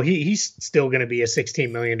 He's still going to be a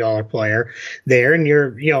 $16 million player there, and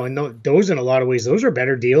and those in a lot of ways, those are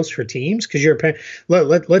better deals for teams because you're paying.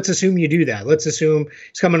 Let's assume you do that. Let's assume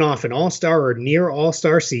he's coming off an all-star or near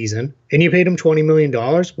all-star season, and you paid him $20 million.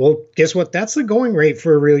 Well, guess what? That's the going rate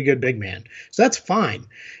for a really good big man. So that's fine.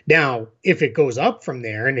 Now, if it goes up from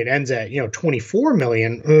there and it ends at, $24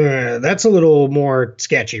 million, that's a little more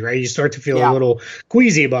sketchy, right? You start to feel a little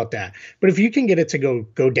queasy about that. But if you can get it to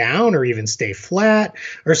go down or even stay flat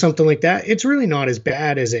or something like that, it's really not as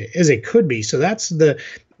bad as it could be. So that's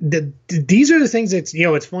these are the things that's,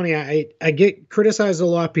 it's funny. I get criticized a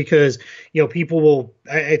lot because, people will,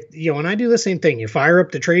 and I do the same thing. You fire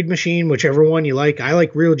up the trade machine, whichever one you like. I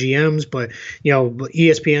like real GMs, but,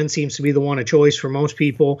 ESPN seems to be the one of choice for most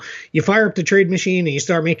people. You fire up the trade machine and you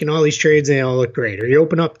start making all these trades and they all look great. Or you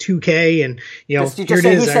open up 2K and, you just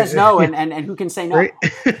say who says no and who can say no. Right?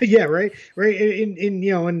 Yeah, right.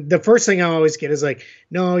 And the first thing I always get is like,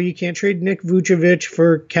 no, you can't trade Nick Vucevic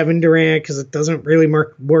for Kevin Durant because it doesn't really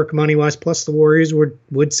work money-wise. Plus, the Warriors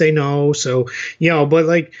would say no. So,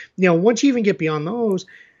 but once you even get beyond those,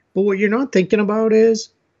 but what you're not thinking about is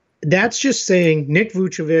that's just saying Nick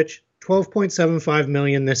Vucevic, $12.75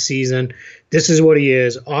 million this season. This is what he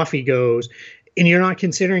is. Off he goes. And you're not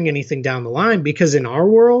considering anything down the line because in our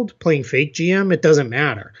world, playing fake GM, it doesn't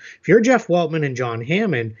matter. If you're Jeff Weltman and John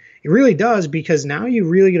Hammond, it really does because now you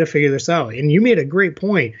really got to figure this out. And you made a great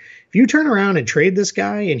point. If you turn around and trade this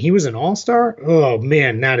guy and he was an all-star, oh,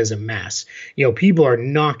 man, that is a mess. People are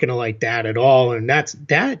not going to like that at all. And that's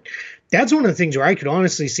one of the things where I could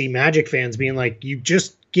honestly see Magic fans being like, you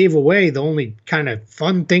just gave away the only kind of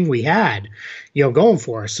fun thing we had, going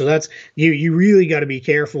for us. So that's you really got to be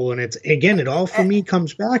careful. And it all for me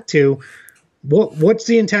comes back to what's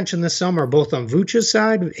the intention this summer, both on Vooch's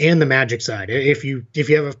side and the Magic side. If you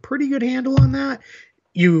have a pretty good handle on that,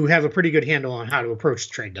 you have a pretty good handle on how to approach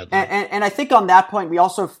the trade deadline. And I think on that point, we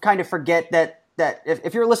also kind of forget that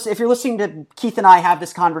if you're listening to Keith and I have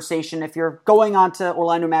this conversation, if you're going on to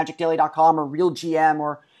OrlandoMagicDaily.com or Real GM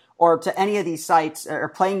or to any of these sites or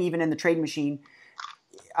playing even in the trade machine,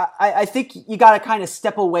 I think you got to kind of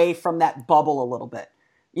step away from that bubble a little bit.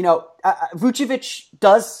 Vucevic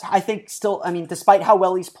does, I think, still, despite how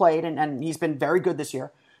well he's played and he's been very good this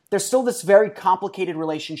year, there's still this very complicated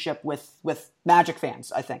relationship with Magic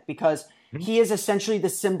fans, I think, because he is essentially the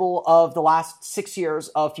symbol of the last 6 years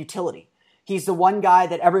of futility. He's the one guy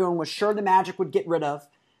that everyone was sure the Magic would get rid of,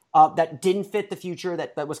 that didn't fit the future,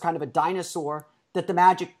 that was kind of a dinosaur, that the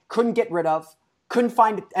Magic couldn't get rid of, couldn't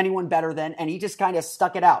find anyone better than, and he just kind of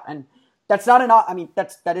stuck it out. And that's not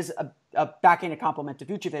that is a backhanded compliment to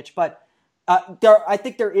Vucevic, but I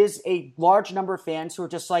think there is a large number of fans who are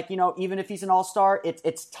just like, even if he's an all-star,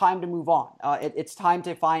 it's time to move on. It's time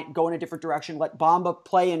to go in a different direction, let Bamba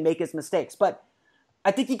play and make his mistakes. But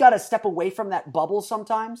I think you got to step away from that bubble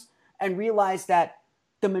sometimes and realize that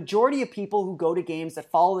the majority of people who go to games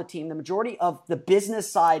that follow the team, the majority of the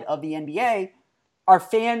business side of the NBA are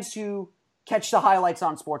fans who catch the highlights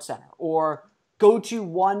on SportsCenter or go to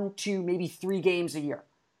 1, 2, maybe 3 games a year.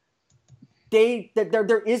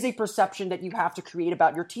 There is a perception that you have to create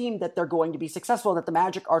about your team that they're going to be successful, that the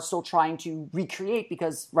Magic are still trying to recreate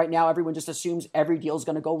because right now everyone just assumes every deal is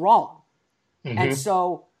going to go wrong. Mm-hmm. And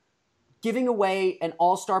so giving away an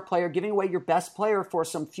all-star player, giving away your best player for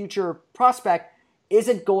some future prospect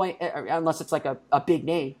isn't going, unless it's like a big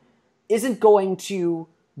name, isn't going to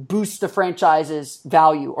boost the franchise's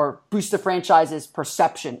value or boost the franchise's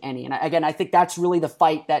perception any. And again, I think that's really the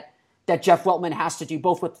fight that Jeff Weltman has to do,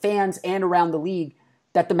 both with fans and around the league,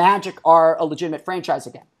 that the Magic are a legitimate franchise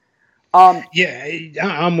again. Yeah,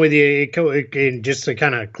 I'm with you. And just to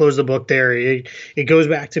kind of close the book there, it goes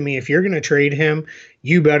back to me. If you're going to trade him,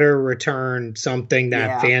 you better return something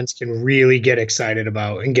that fans can really get excited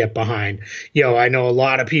about and get behind. I know a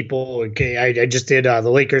lot of people, I just did the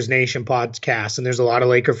Lakers Nation podcast, and there's a lot of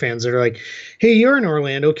Laker fans that are like, hey, you're in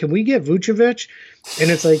Orlando. Can we get Vucevic?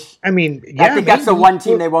 And it's like, I think that's the one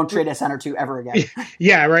team they won't trade a center to ever again.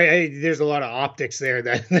 Yeah, right. There's a lot of optics there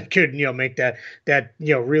that could, make that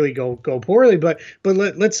really go poorly. But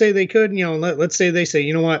let's say they could, let's say they say,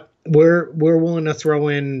 you know what, we're willing to throw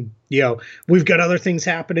in, we've got other things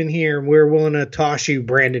happening here. We're willing to toss you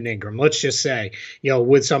Brandon Ingram. Let's just say,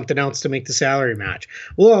 with something else to make the salary match.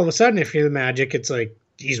 Well, all of a sudden, if you're the Magic, it's like,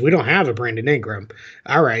 geez, we don't have a Brandon Ingram.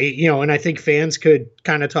 All right. And I think fans could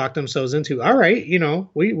kind of talk themselves into, all right,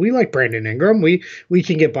 we like Brandon Ingram. We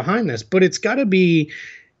can get behind this, but it's got to be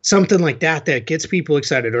something like that gets people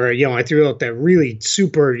excited. Or, I threw out that really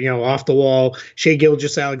super, off the wall, Shai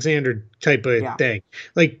Gilgeous-Alexander type of thing.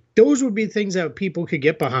 Like those would be things that people could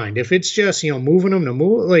get behind. If it's just, moving them to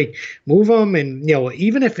move them. And,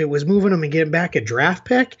 even if it was moving them and getting back a draft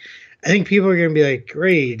pick, I think people are going to be like,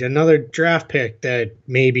 great, another draft pick that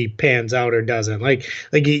maybe pans out or doesn't. Like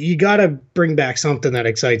you got to bring back something that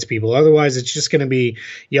excites people. Otherwise, it's just going to be,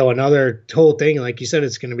 another whole thing. Like you said,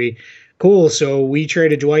 it's going to be cool. So we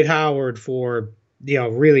traded Dwight Howard for,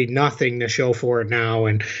 really nothing to show for it now.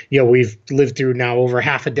 And, we've lived through now over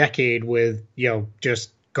half a decade with,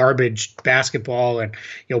 just garbage basketball. And,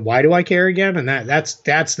 why do I care again? And that's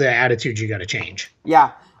the attitude you got to change.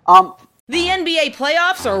 Yeah. The NBA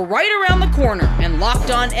playoffs are right around the corner, and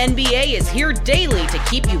Locked On NBA is here daily to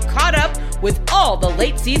keep you caught up with all the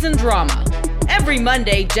late season drama. Every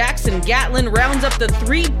Monday, Jackson Gatlin rounds up the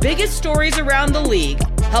 3 biggest stories around the league,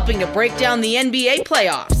 helping to break down the NBA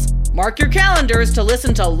playoffs. Mark your calendars to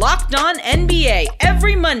listen to Locked On NBA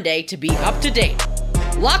every Monday to be up to date.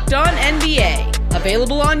 Locked On NBA,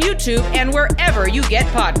 available on YouTube and wherever you get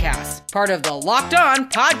podcasts. Part of the Locked On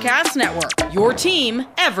Podcast Network, your team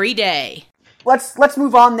every day. Let's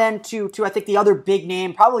move on then to I think the other big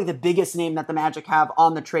name, probably the biggest name that the Magic have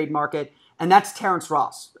on the trade market, and that's Terrence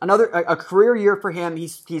Ross. A career year for him.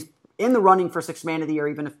 He's in the running for Sixth Man of the Year,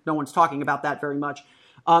 even if no one's talking about that very much.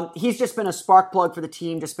 He's just been a spark plug for the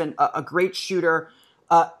team, just been a great shooter.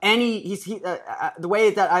 The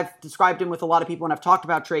way that I've described him with a lot of people when I've talked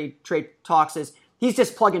about trade talks is he's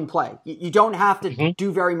just plug and play. You don't have to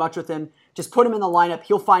do very much with him. Just put him in the lineup.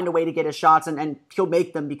 He'll find a way to get his shots, and he'll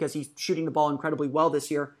make them because he's shooting the ball incredibly well this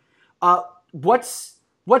year. What's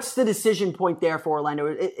the decision point there for Orlando?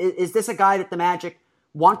 Is this a guy that the Magic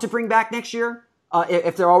want to bring back next year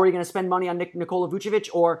if they're already going to spend money on Nikola Vucevic,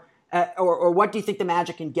 or what do you think the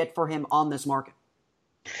Magic can get for him on this market?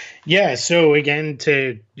 Yeah, so again,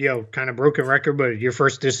 to kind of broken record, but your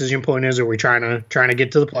first decision point is: are we trying to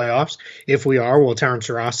get to the playoffs? If we are, well, Terrence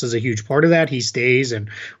Ross is a huge part of that. He stays,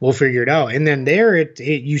 and we'll figure it out. And then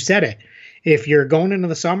you said it. If you're going into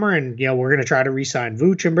the summer and we're going to try to re-sign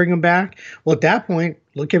Vooch and bring him back, well, at that point,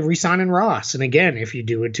 look at re-signing Ross. And again, if you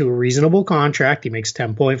do it to a reasonable contract, he makes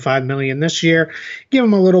 $10.5 million this year. Give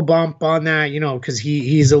him a little bump on that, because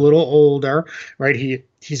he's a little older, right?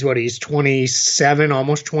 He's 27,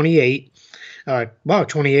 almost 28.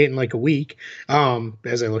 28 in like a week,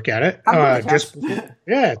 as I look at it.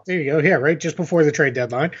 There you go. Yeah, right. Just before the trade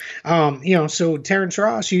deadline. So Terrence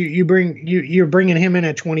Ross, you're bringing him in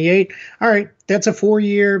at 28. All right, that's a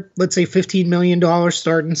 4-year, let's say $15 million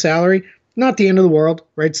starting salary. Not the end of the world,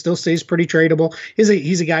 right? Still stays pretty tradable.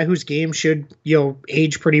 He's a guy whose game should,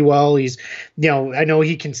 age pretty well. He's, I know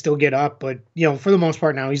he can still get up, but, for the most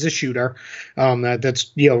part now he's a shooter.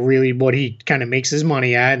 That's, really what he kind of makes his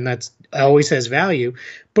money at, and that's always has value.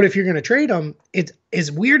 But if you're going to trade him, it's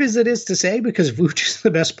as weird as it is to say, because Vooch is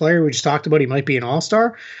the best player. We just talked about he might be an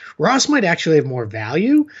all-star. Ross might actually have more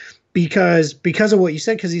value because of what you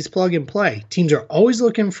said, because he's plug and play. Teams are always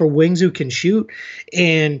looking for wings who can shoot,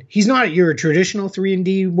 and he's not your traditional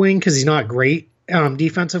 3-and-D wing because he's not great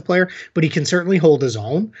defensive player, but he can certainly hold his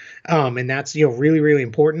own, and that's really, really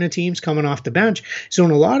important to teams coming off the bench. So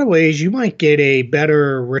in a lot of ways, you might get a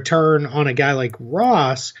better return on a guy like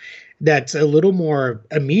Ross that's a little more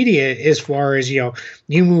immediate as far as you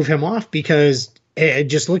move him off, because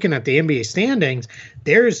just looking at the NBA standings,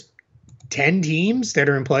 there's 10 teams that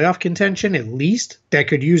are in playoff contention at least that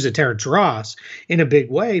could use a Terrence Ross in a big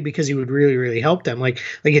way, because he would really, really help them. Like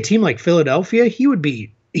a team like Philadelphia, he'd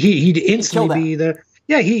instantly be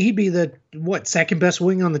he'd be the second best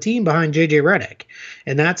wing on the team behind JJ Redick.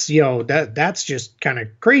 And that's that's just kind of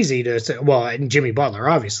crazy to say. Well, and Jimmy Butler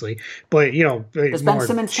obviously, but does Ben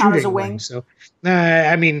Simmons count as a wing? So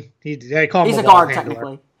I call him he's a guard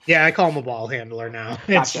technically. Yeah, I call him a ball handler now.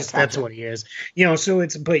 That's what he is. So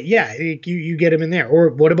you get him in there. Or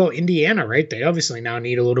what about Indiana, right? They obviously now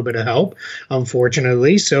need a little bit of help,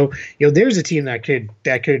 unfortunately. So, there's a team that could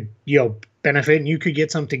benefit, and you could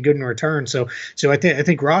get something good in return. So I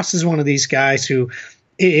think Ross is one of these guys who,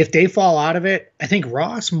 if they fall out of it, I think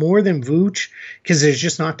Ross more than Vooch, because there's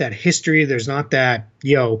just not that history. There's not that,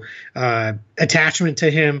 attachment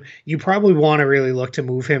to him. You probably want to really look to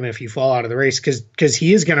move him if you fall out of the race, because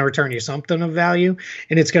he is going to return you something of value,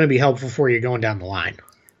 and it's going to be helpful for you going down the line.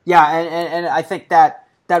 Yeah, and I think that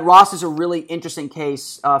Ross is a really interesting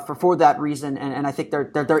case for that reason, and I think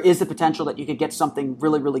there is the potential that you could get something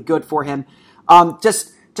really, really good for him.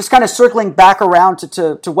 Just kind of circling back around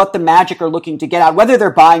to what the Magic are looking to get out, whether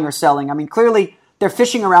they're buying or selling. I mean, clearly they're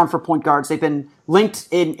fishing around for point guards. They've been linked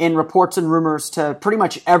in reports and rumors to pretty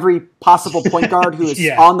much every possible point guard who is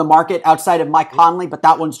on the market outside of Mike Conley, but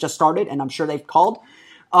that one's just started, and I'm sure they've called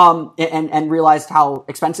and realized how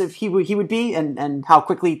expensive he would be, and how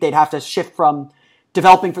quickly they'd have to shift from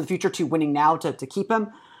developing for the future to winning now to keep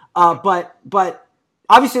him. But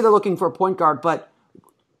obviously they're looking for a point guard, but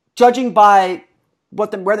judging by where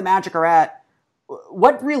the Magic are at,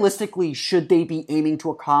 what realistically should they be aiming to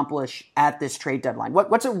accomplish at this trade deadline?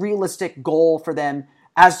 What's a realistic goal for them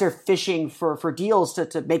as they're fishing for deals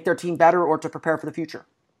to make their team better or to prepare for the future?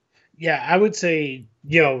 Yeah, I would say,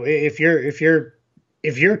 if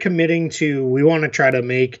you're committing to, we want to try to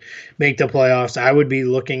make the playoffs, I would be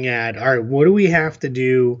looking at, all right, what do we have to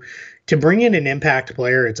do to bring in an impact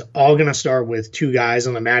player, it's all going to start with two guys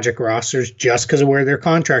on the Magic rosters just because of where their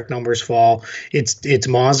contract numbers fall. It's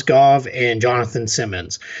Mozgov and Jonathan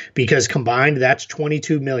Simmons, because combined, that's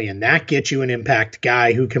 $22 million. That gets you an impact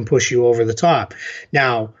guy who can push you over the top.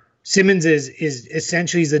 Now, Simmons is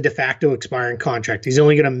essentially the de facto expiring contract. He's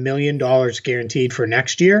only got $1 million guaranteed for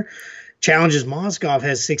next year. Challenges Mozgov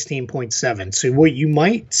has 16.7. So what you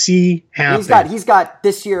might see happen. He's got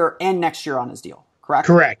this year and next year on his deal. Correct.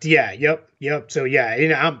 Correct. Yeah. Yep. So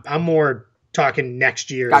yeah, I'm more talking next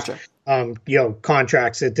year's gotcha.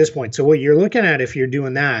 Contracts at this point. So what you're looking at, if you're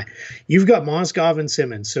doing that, you've got Mozgov and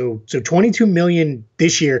Simmons. So $22 million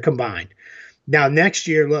this year combined. Now next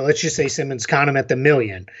year, let's just say Simmons caught him at the $1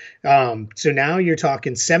 million. So now you're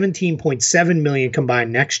talking $17.7 million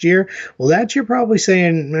combined next year. Well, that you're probably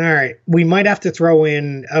saying, all right, we might have to throw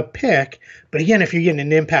in a pick. But again, if you're getting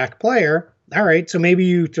an impact player, all right, so maybe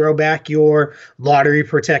you throw back your lottery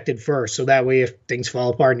protected first. So that way, if things fall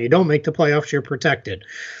apart and you don't make the playoffs, you're protected.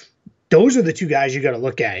 Those are the two guys you got to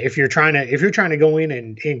look at. If you're trying to go in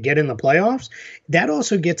and get in the playoffs, that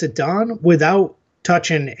also gets it done without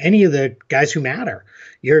touching any of the guys who matter.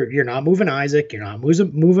 You're not moving Isaac, you're not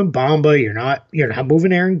moving Bamba, you're not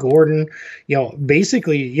moving Aaron Gordon.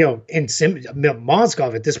 Basically, and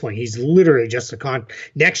Mozgov at this point, he's literally just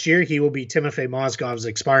next year he will be Timofey Mozgov's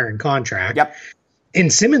expiring contract. Yep.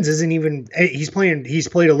 And Simmons isn't even he's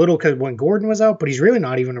played a little because when Gordon was out, but he's really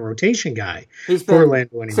not even a rotation guy for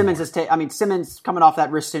Orlando anymore. Simmons coming off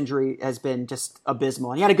that wrist injury has been just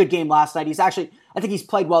abysmal. And he had a good game last night. I think he's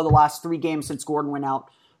played well the last 3 games since Gordon went out,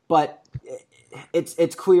 but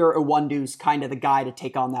it's clear Iwundu's kind of the guy to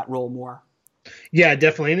take on that role more. Yeah,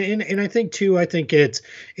 definitely. And I think too, it's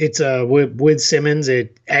with Simmons,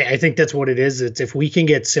 I think that's what it is. It's if we can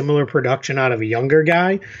get similar production out of a younger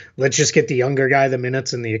guy, let's just get the younger guy the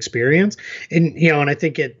minutes and the experience. And I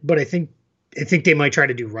think they might try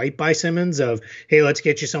to do right by Simmons of, hey, let's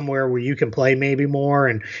get you somewhere where you can play maybe more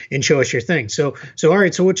and show us your thing. So all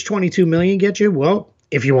right, so what's $22 million get you? Well,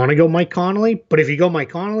 if you want to go Mike Connolly, but if you go Mike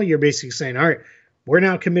Connolly, you're basically saying, all right, we're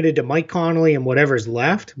now committed to Mike Connolly and whatever's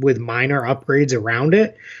left with minor upgrades around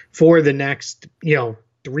it for the next,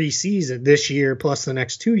 3 seasons this year plus the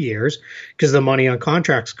next 2 years, because the money on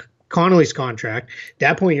Connolly's contract. At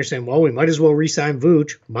that point, you're saying, well, we might as well re-sign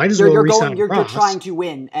Vooch. You're trying to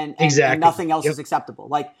win, and nothing else is acceptable.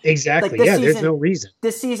 Exactly. There's no reason.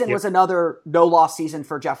 This season was another no-loss season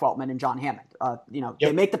for Jeff Weltman and John Hammond.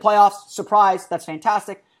 They make the playoffs. Surprise. That's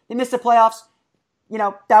fantastic. They miss the playoffs.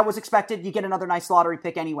 That was expected. You get another nice lottery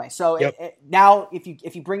pick anyway. So now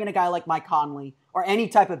if you bring in a guy like Mike Conley or any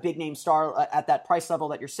type of big name star at that price level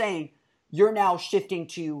that you're saying, you're now shifting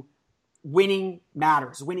to winning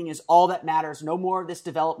matters. Winning is all that matters. No more of this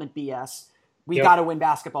development BS. We got to win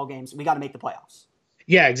basketball games. We got to make the playoffs.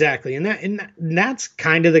 Yeah, exactly. And that's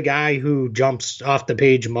kind of the guy who jumps off the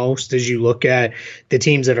page most as you look at the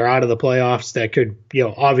teams that are out of the playoffs that could,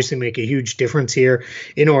 obviously make a huge difference here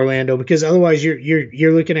in Orlando, because otherwise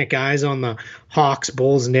you're looking at guys on the Hawks,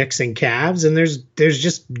 Bulls, Knicks, and Cavs, and there's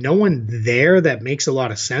just no one there that makes a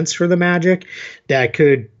lot of sense for the Magic that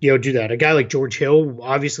could, do that. A guy like George Hill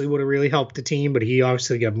obviously would have really helped the team, but he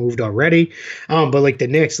obviously got moved already. But like the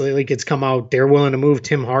Knicks, it's come out, they're willing to move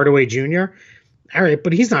Tim Hardaway Jr., all right,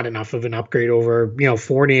 but he's not enough of an upgrade over,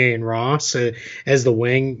 Fournier and Ross as the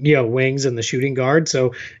wings and the shooting guard.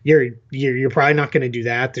 So you're probably not going to do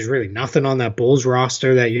that. There's really nothing on that Bulls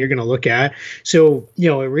roster that you're going to look at. So, it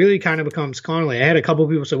really kind of becomes Connolly. I had a couple of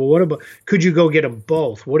people say, well, what about, could you go get them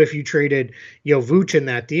both? What if you traded, Vooch in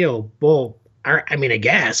that deal? Well, I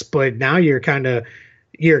guess, but now you're kind of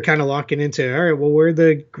locking into, all right, well, we're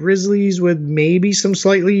the Grizzlies with maybe some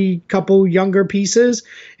slightly couple younger pieces.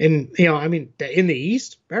 And, in the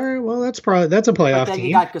East, all right, well, that's a playoff team.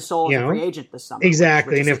 You got Gasol as a free agent this summer.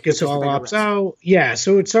 Exactly. And if Gasol opts out,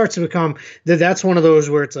 so it starts to become that's one of those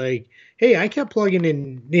where it's like, hey, I kept plugging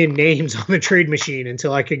in names on the trade machine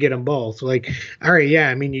until I could get them both. All right,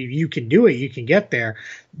 you can do it. You can get there.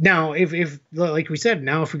 Now, if like we said,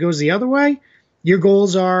 if it goes the other way, your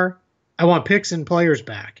goals are, I want picks and players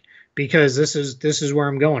back, because this is where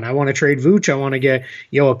I'm going. I want to trade Vooch. I want to get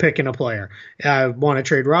a pick and a player. I want to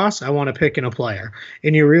trade Ross. I want a pick and a player.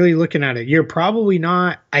 And you're really looking at it. You're probably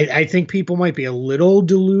not. I think people might be a little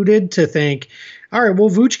deluded to think, all right, well,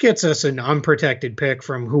 Vooch gets us an unprotected pick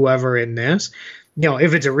from whoever in this.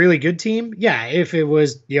 If it's a really good team, yeah. If it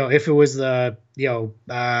was the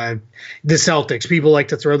Celtics, people like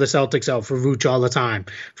to throw the Celtics out for Vooch all the time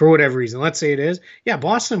for whatever reason. Let's say it is. Yeah,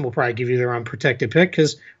 Boston will probably give you their unprotected pick,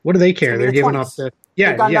 because what do they care? They're giving up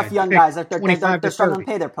They've got enough young guys. They're 25 to starting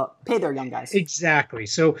 30. to pay their young guys. Exactly.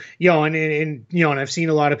 So, and I've seen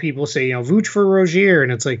a lot of people say, Vooch for Rozier,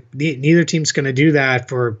 and it's like neither team's going to do that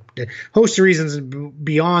for a host of reasons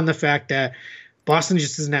beyond the fact that Boston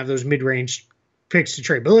just doesn't have those mid-range picks to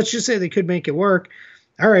trade. But let's just say they could make it work.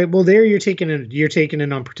 All right, well, there you're taking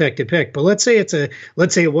an unprotected pick. But let's say it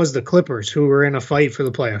was the Clippers who were in a fight for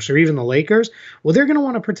the playoffs, or even the Lakers. Well, they're going to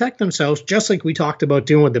want to protect themselves, just like we talked about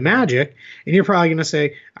doing with the Magic. And you're probably going to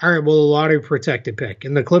say, all right, well, a lottery protected pick,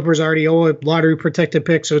 and the Clippers already owe a lottery protected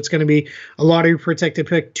pick, so it's going to be a lottery protected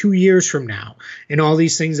pick 2 years from now, and all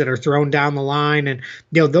these things that are thrown down the line. And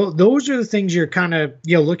those are the things you're kind of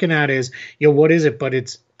looking at is what is it? But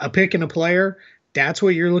it's a pick and a player. That's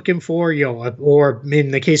what you're looking for, or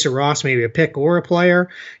in the case of Ross, maybe a pick or a player,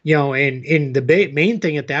 and the main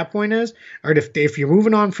thing at that point is, or if you're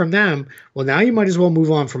moving on from them, well, now you might as well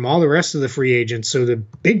move on from all the rest of the free agents. So the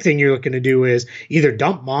big thing you're looking to do is either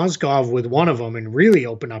dump Mozgov with one of them and really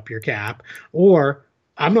open up your cap, or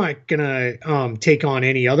I'm not going to take on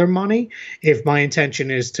any other money if my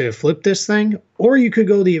intention is to flip this thing. Or you could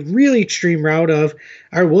go the really extreme route of,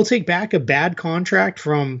 all right, we'll take back a bad contract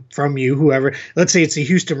from you, whoever. Let's say it's the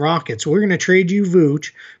Houston Rockets. We're going to trade you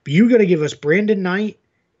Vooch, but you got to give us Brandon Knight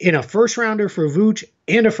in a first rounder for Vooch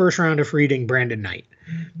and a first rounder for eating Brandon Knight.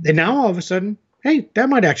 And now all of a sudden, hey, that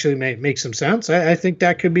might actually make some sense. I think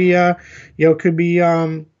that could be, at least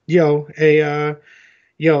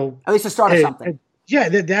a start of something. Yeah,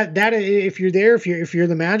 that if you're there, if you're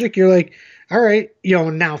the Magic, you're like, all right,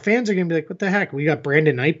 now fans are gonna be like, what the heck? We got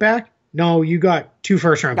Brandon Knight back? No, you got 2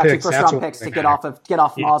 first-round picks. 2 first-round picks to get off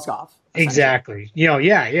Mozgov. Exactly. Or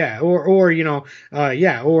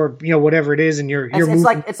whatever it is, and you're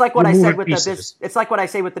moving, it's like what I said with pieces. it's like what I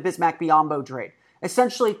say with the Bismack Biyombo trade.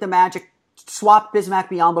 Essentially, the Magic swapped Bismack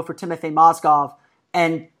Biyombo for Timofey Mozgov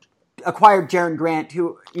and acquired Jaren Grant,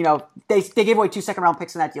 who, they gave away 2 second-round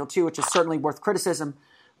picks in that deal too, which is certainly worth criticism.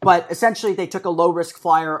 But essentially, they took a low-risk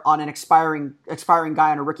flyer on an expiring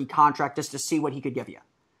guy on a rookie contract just to see what he could give you.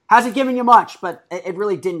 Hasn't given you much, but it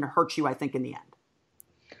really didn't hurt you, I think, in the end.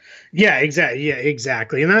 Yeah, exactly. Yeah,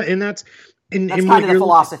 exactly. And that's kind of the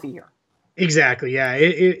philosophy here. Exactly. Yeah.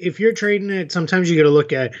 If you're trading it, sometimes you got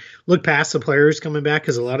to look past the players coming back,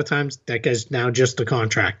 because a lot of times that guy's now just a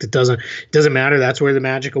contract. It doesn't matter. That's where the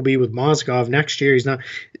Magic will be with Mozgov next year. He's not.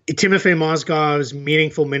 Timofey Mozgov's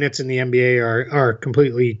meaningful minutes in the NBA are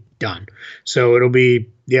completely done. So it'll be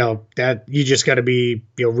that you just got to be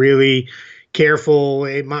really careful.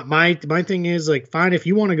 My thing is, like, fine, if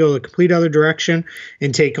you want to go the complete other direction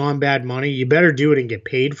and take on bad money, you better do it and get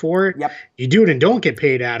paid for it. Yep. You do it and don't get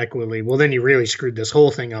paid adequately, well, then you really screwed this whole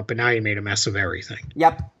thing up, and now you made a mess of everything.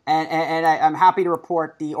 Yep. And I'm happy to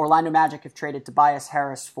report the Orlando Magic have traded Tobias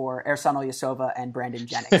Harris for Ersan Ilyasova and Brandon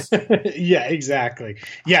Jennings. Yeah, exactly.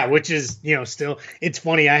 Yeah, which is, still, it's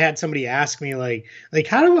funny. I had somebody ask me like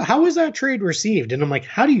how was that trade received? And I'm like,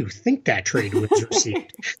 how do you think that trade was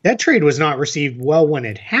received? That trade was not received well when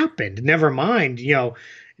it happened. Never mind, now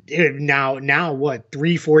what,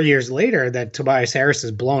 3-4 years later that Tobias Harris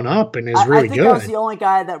is blown up and is really good. I think I was the only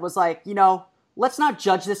guy that was like, let's not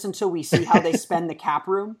judge this until we see how they spend the cap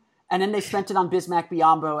room. And then they spent it on Bismack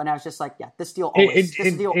Biyombo, and I was just like, yeah, this deal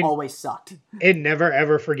always sucked. And never,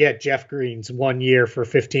 ever forget Jeff Green's 1 year for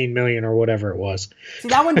 $15 million or whatever it was. See,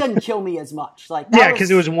 that one doesn't kill me as much. Because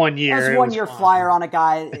it was 1 year. It was 1 year flyer on a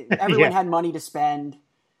guy. Everyone had money to spend.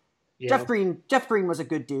 Yeah. Jeff Green was a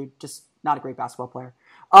good dude, just not a great basketball player.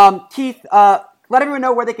 Keith, let everyone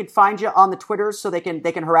know where they could find you on the Twitters so they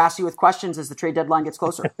can harass you with questions as the trade deadline gets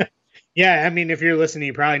closer. Yeah, I mean, if you're listening,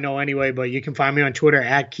 you probably know anyway, but you can find me on Twitter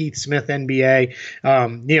at Keith Smith NBA.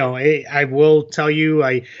 I will tell you,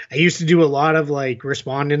 I used to do a lot of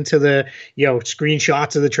responding to the,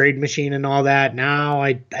 screenshots of the trade machine and all that. Now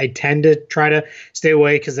I tend to try to stay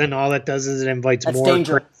away, because then all that does is it invites That's more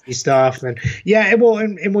dangerous. crazy stuff. And yeah,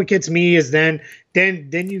 and what gets me is then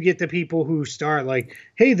you get the people who start like,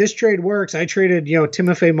 hey, this trade works. I traded,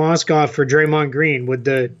 Timofey Mozgov for Draymond Green. Would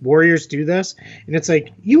the Warriors do this? And it's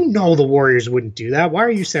like, the Warriors wouldn't do that. Why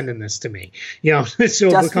are you sending this to me? So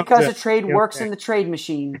just because a trade works in the trade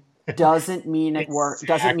machine doesn't mean it works.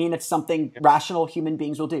 Doesn't mean it's something rational human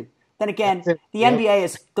beings will do. Then again, the NBA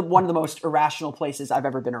is one of the most irrational places I've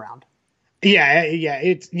ever been around. Yeah.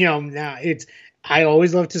 It's I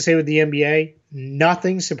always love to say with the NBA,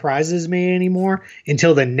 nothing surprises me anymore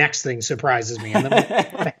until the next thing surprises me. And then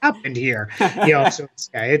what happened here? So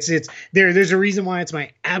there's a reason why it's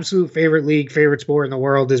my absolute favorite league, favorite sport in the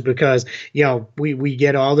world, is because, we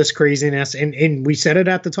get all this craziness, and we said it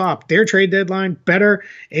at the top, their trade deadline better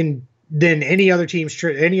than any other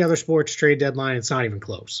sports trade deadline. It's not even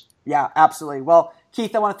close. Yeah, absolutely. Well,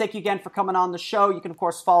 Keith, I want to thank you again for coming on the show. You can, of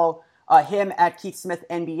course, follow him at Keith Smith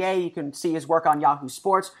NBA. You can see his work on Yahoo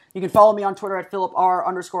Sports. You can follow me on Twitter at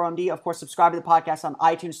PhilipR_MD. Of course, subscribe to the podcast on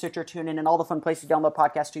iTunes, Stitcher, TuneIn, and all the fun places to download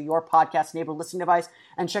podcasts to your podcast-enabled listening device.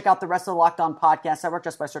 And check out the rest of the Locked On Podcast Network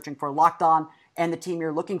just by searching for Locked On and the team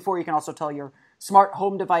you're looking for. You can also tell your smart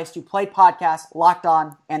home device to play podcast Locked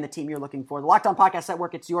On and the team you're looking for. The Locked On Podcast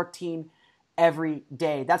Network, it's your team every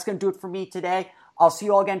day. That's going to do it for me today. I'll see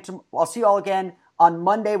you all again on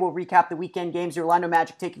Monday. We'll recap the weekend games. The Orlando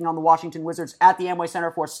Magic taking on the Washington Wizards at the Amway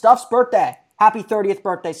Center for Stuff's birthday. Happy 30th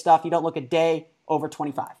birthday, Stuff. You don't look a day over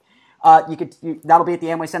 25. That'll be at the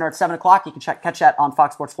Amway Center at 7 o'clock. You can catch that on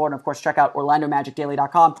Fox Sports Florida. And, of course, check out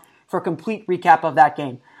OrlandoMagicDaily.com for a complete recap of that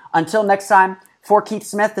game. Until next time, for Keith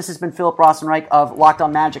Smith, this has been Philip Rosenreich of Locked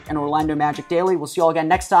On Magic and Orlando Magic Daily. We'll see you all again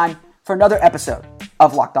next time for another episode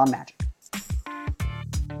of Locked On Magic.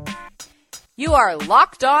 You are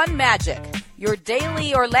Locked On Magic, your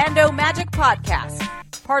daily Orlando Magic podcast.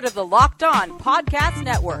 Part of the Locked On Podcast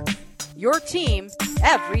Network. Your team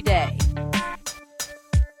every day.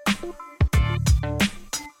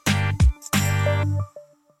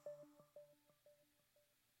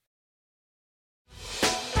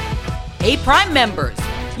 Hey, Prime members,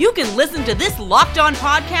 you can listen to this Locked On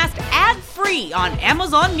podcast ad-free on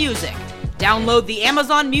Amazon Music. Download the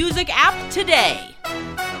Amazon Music app today.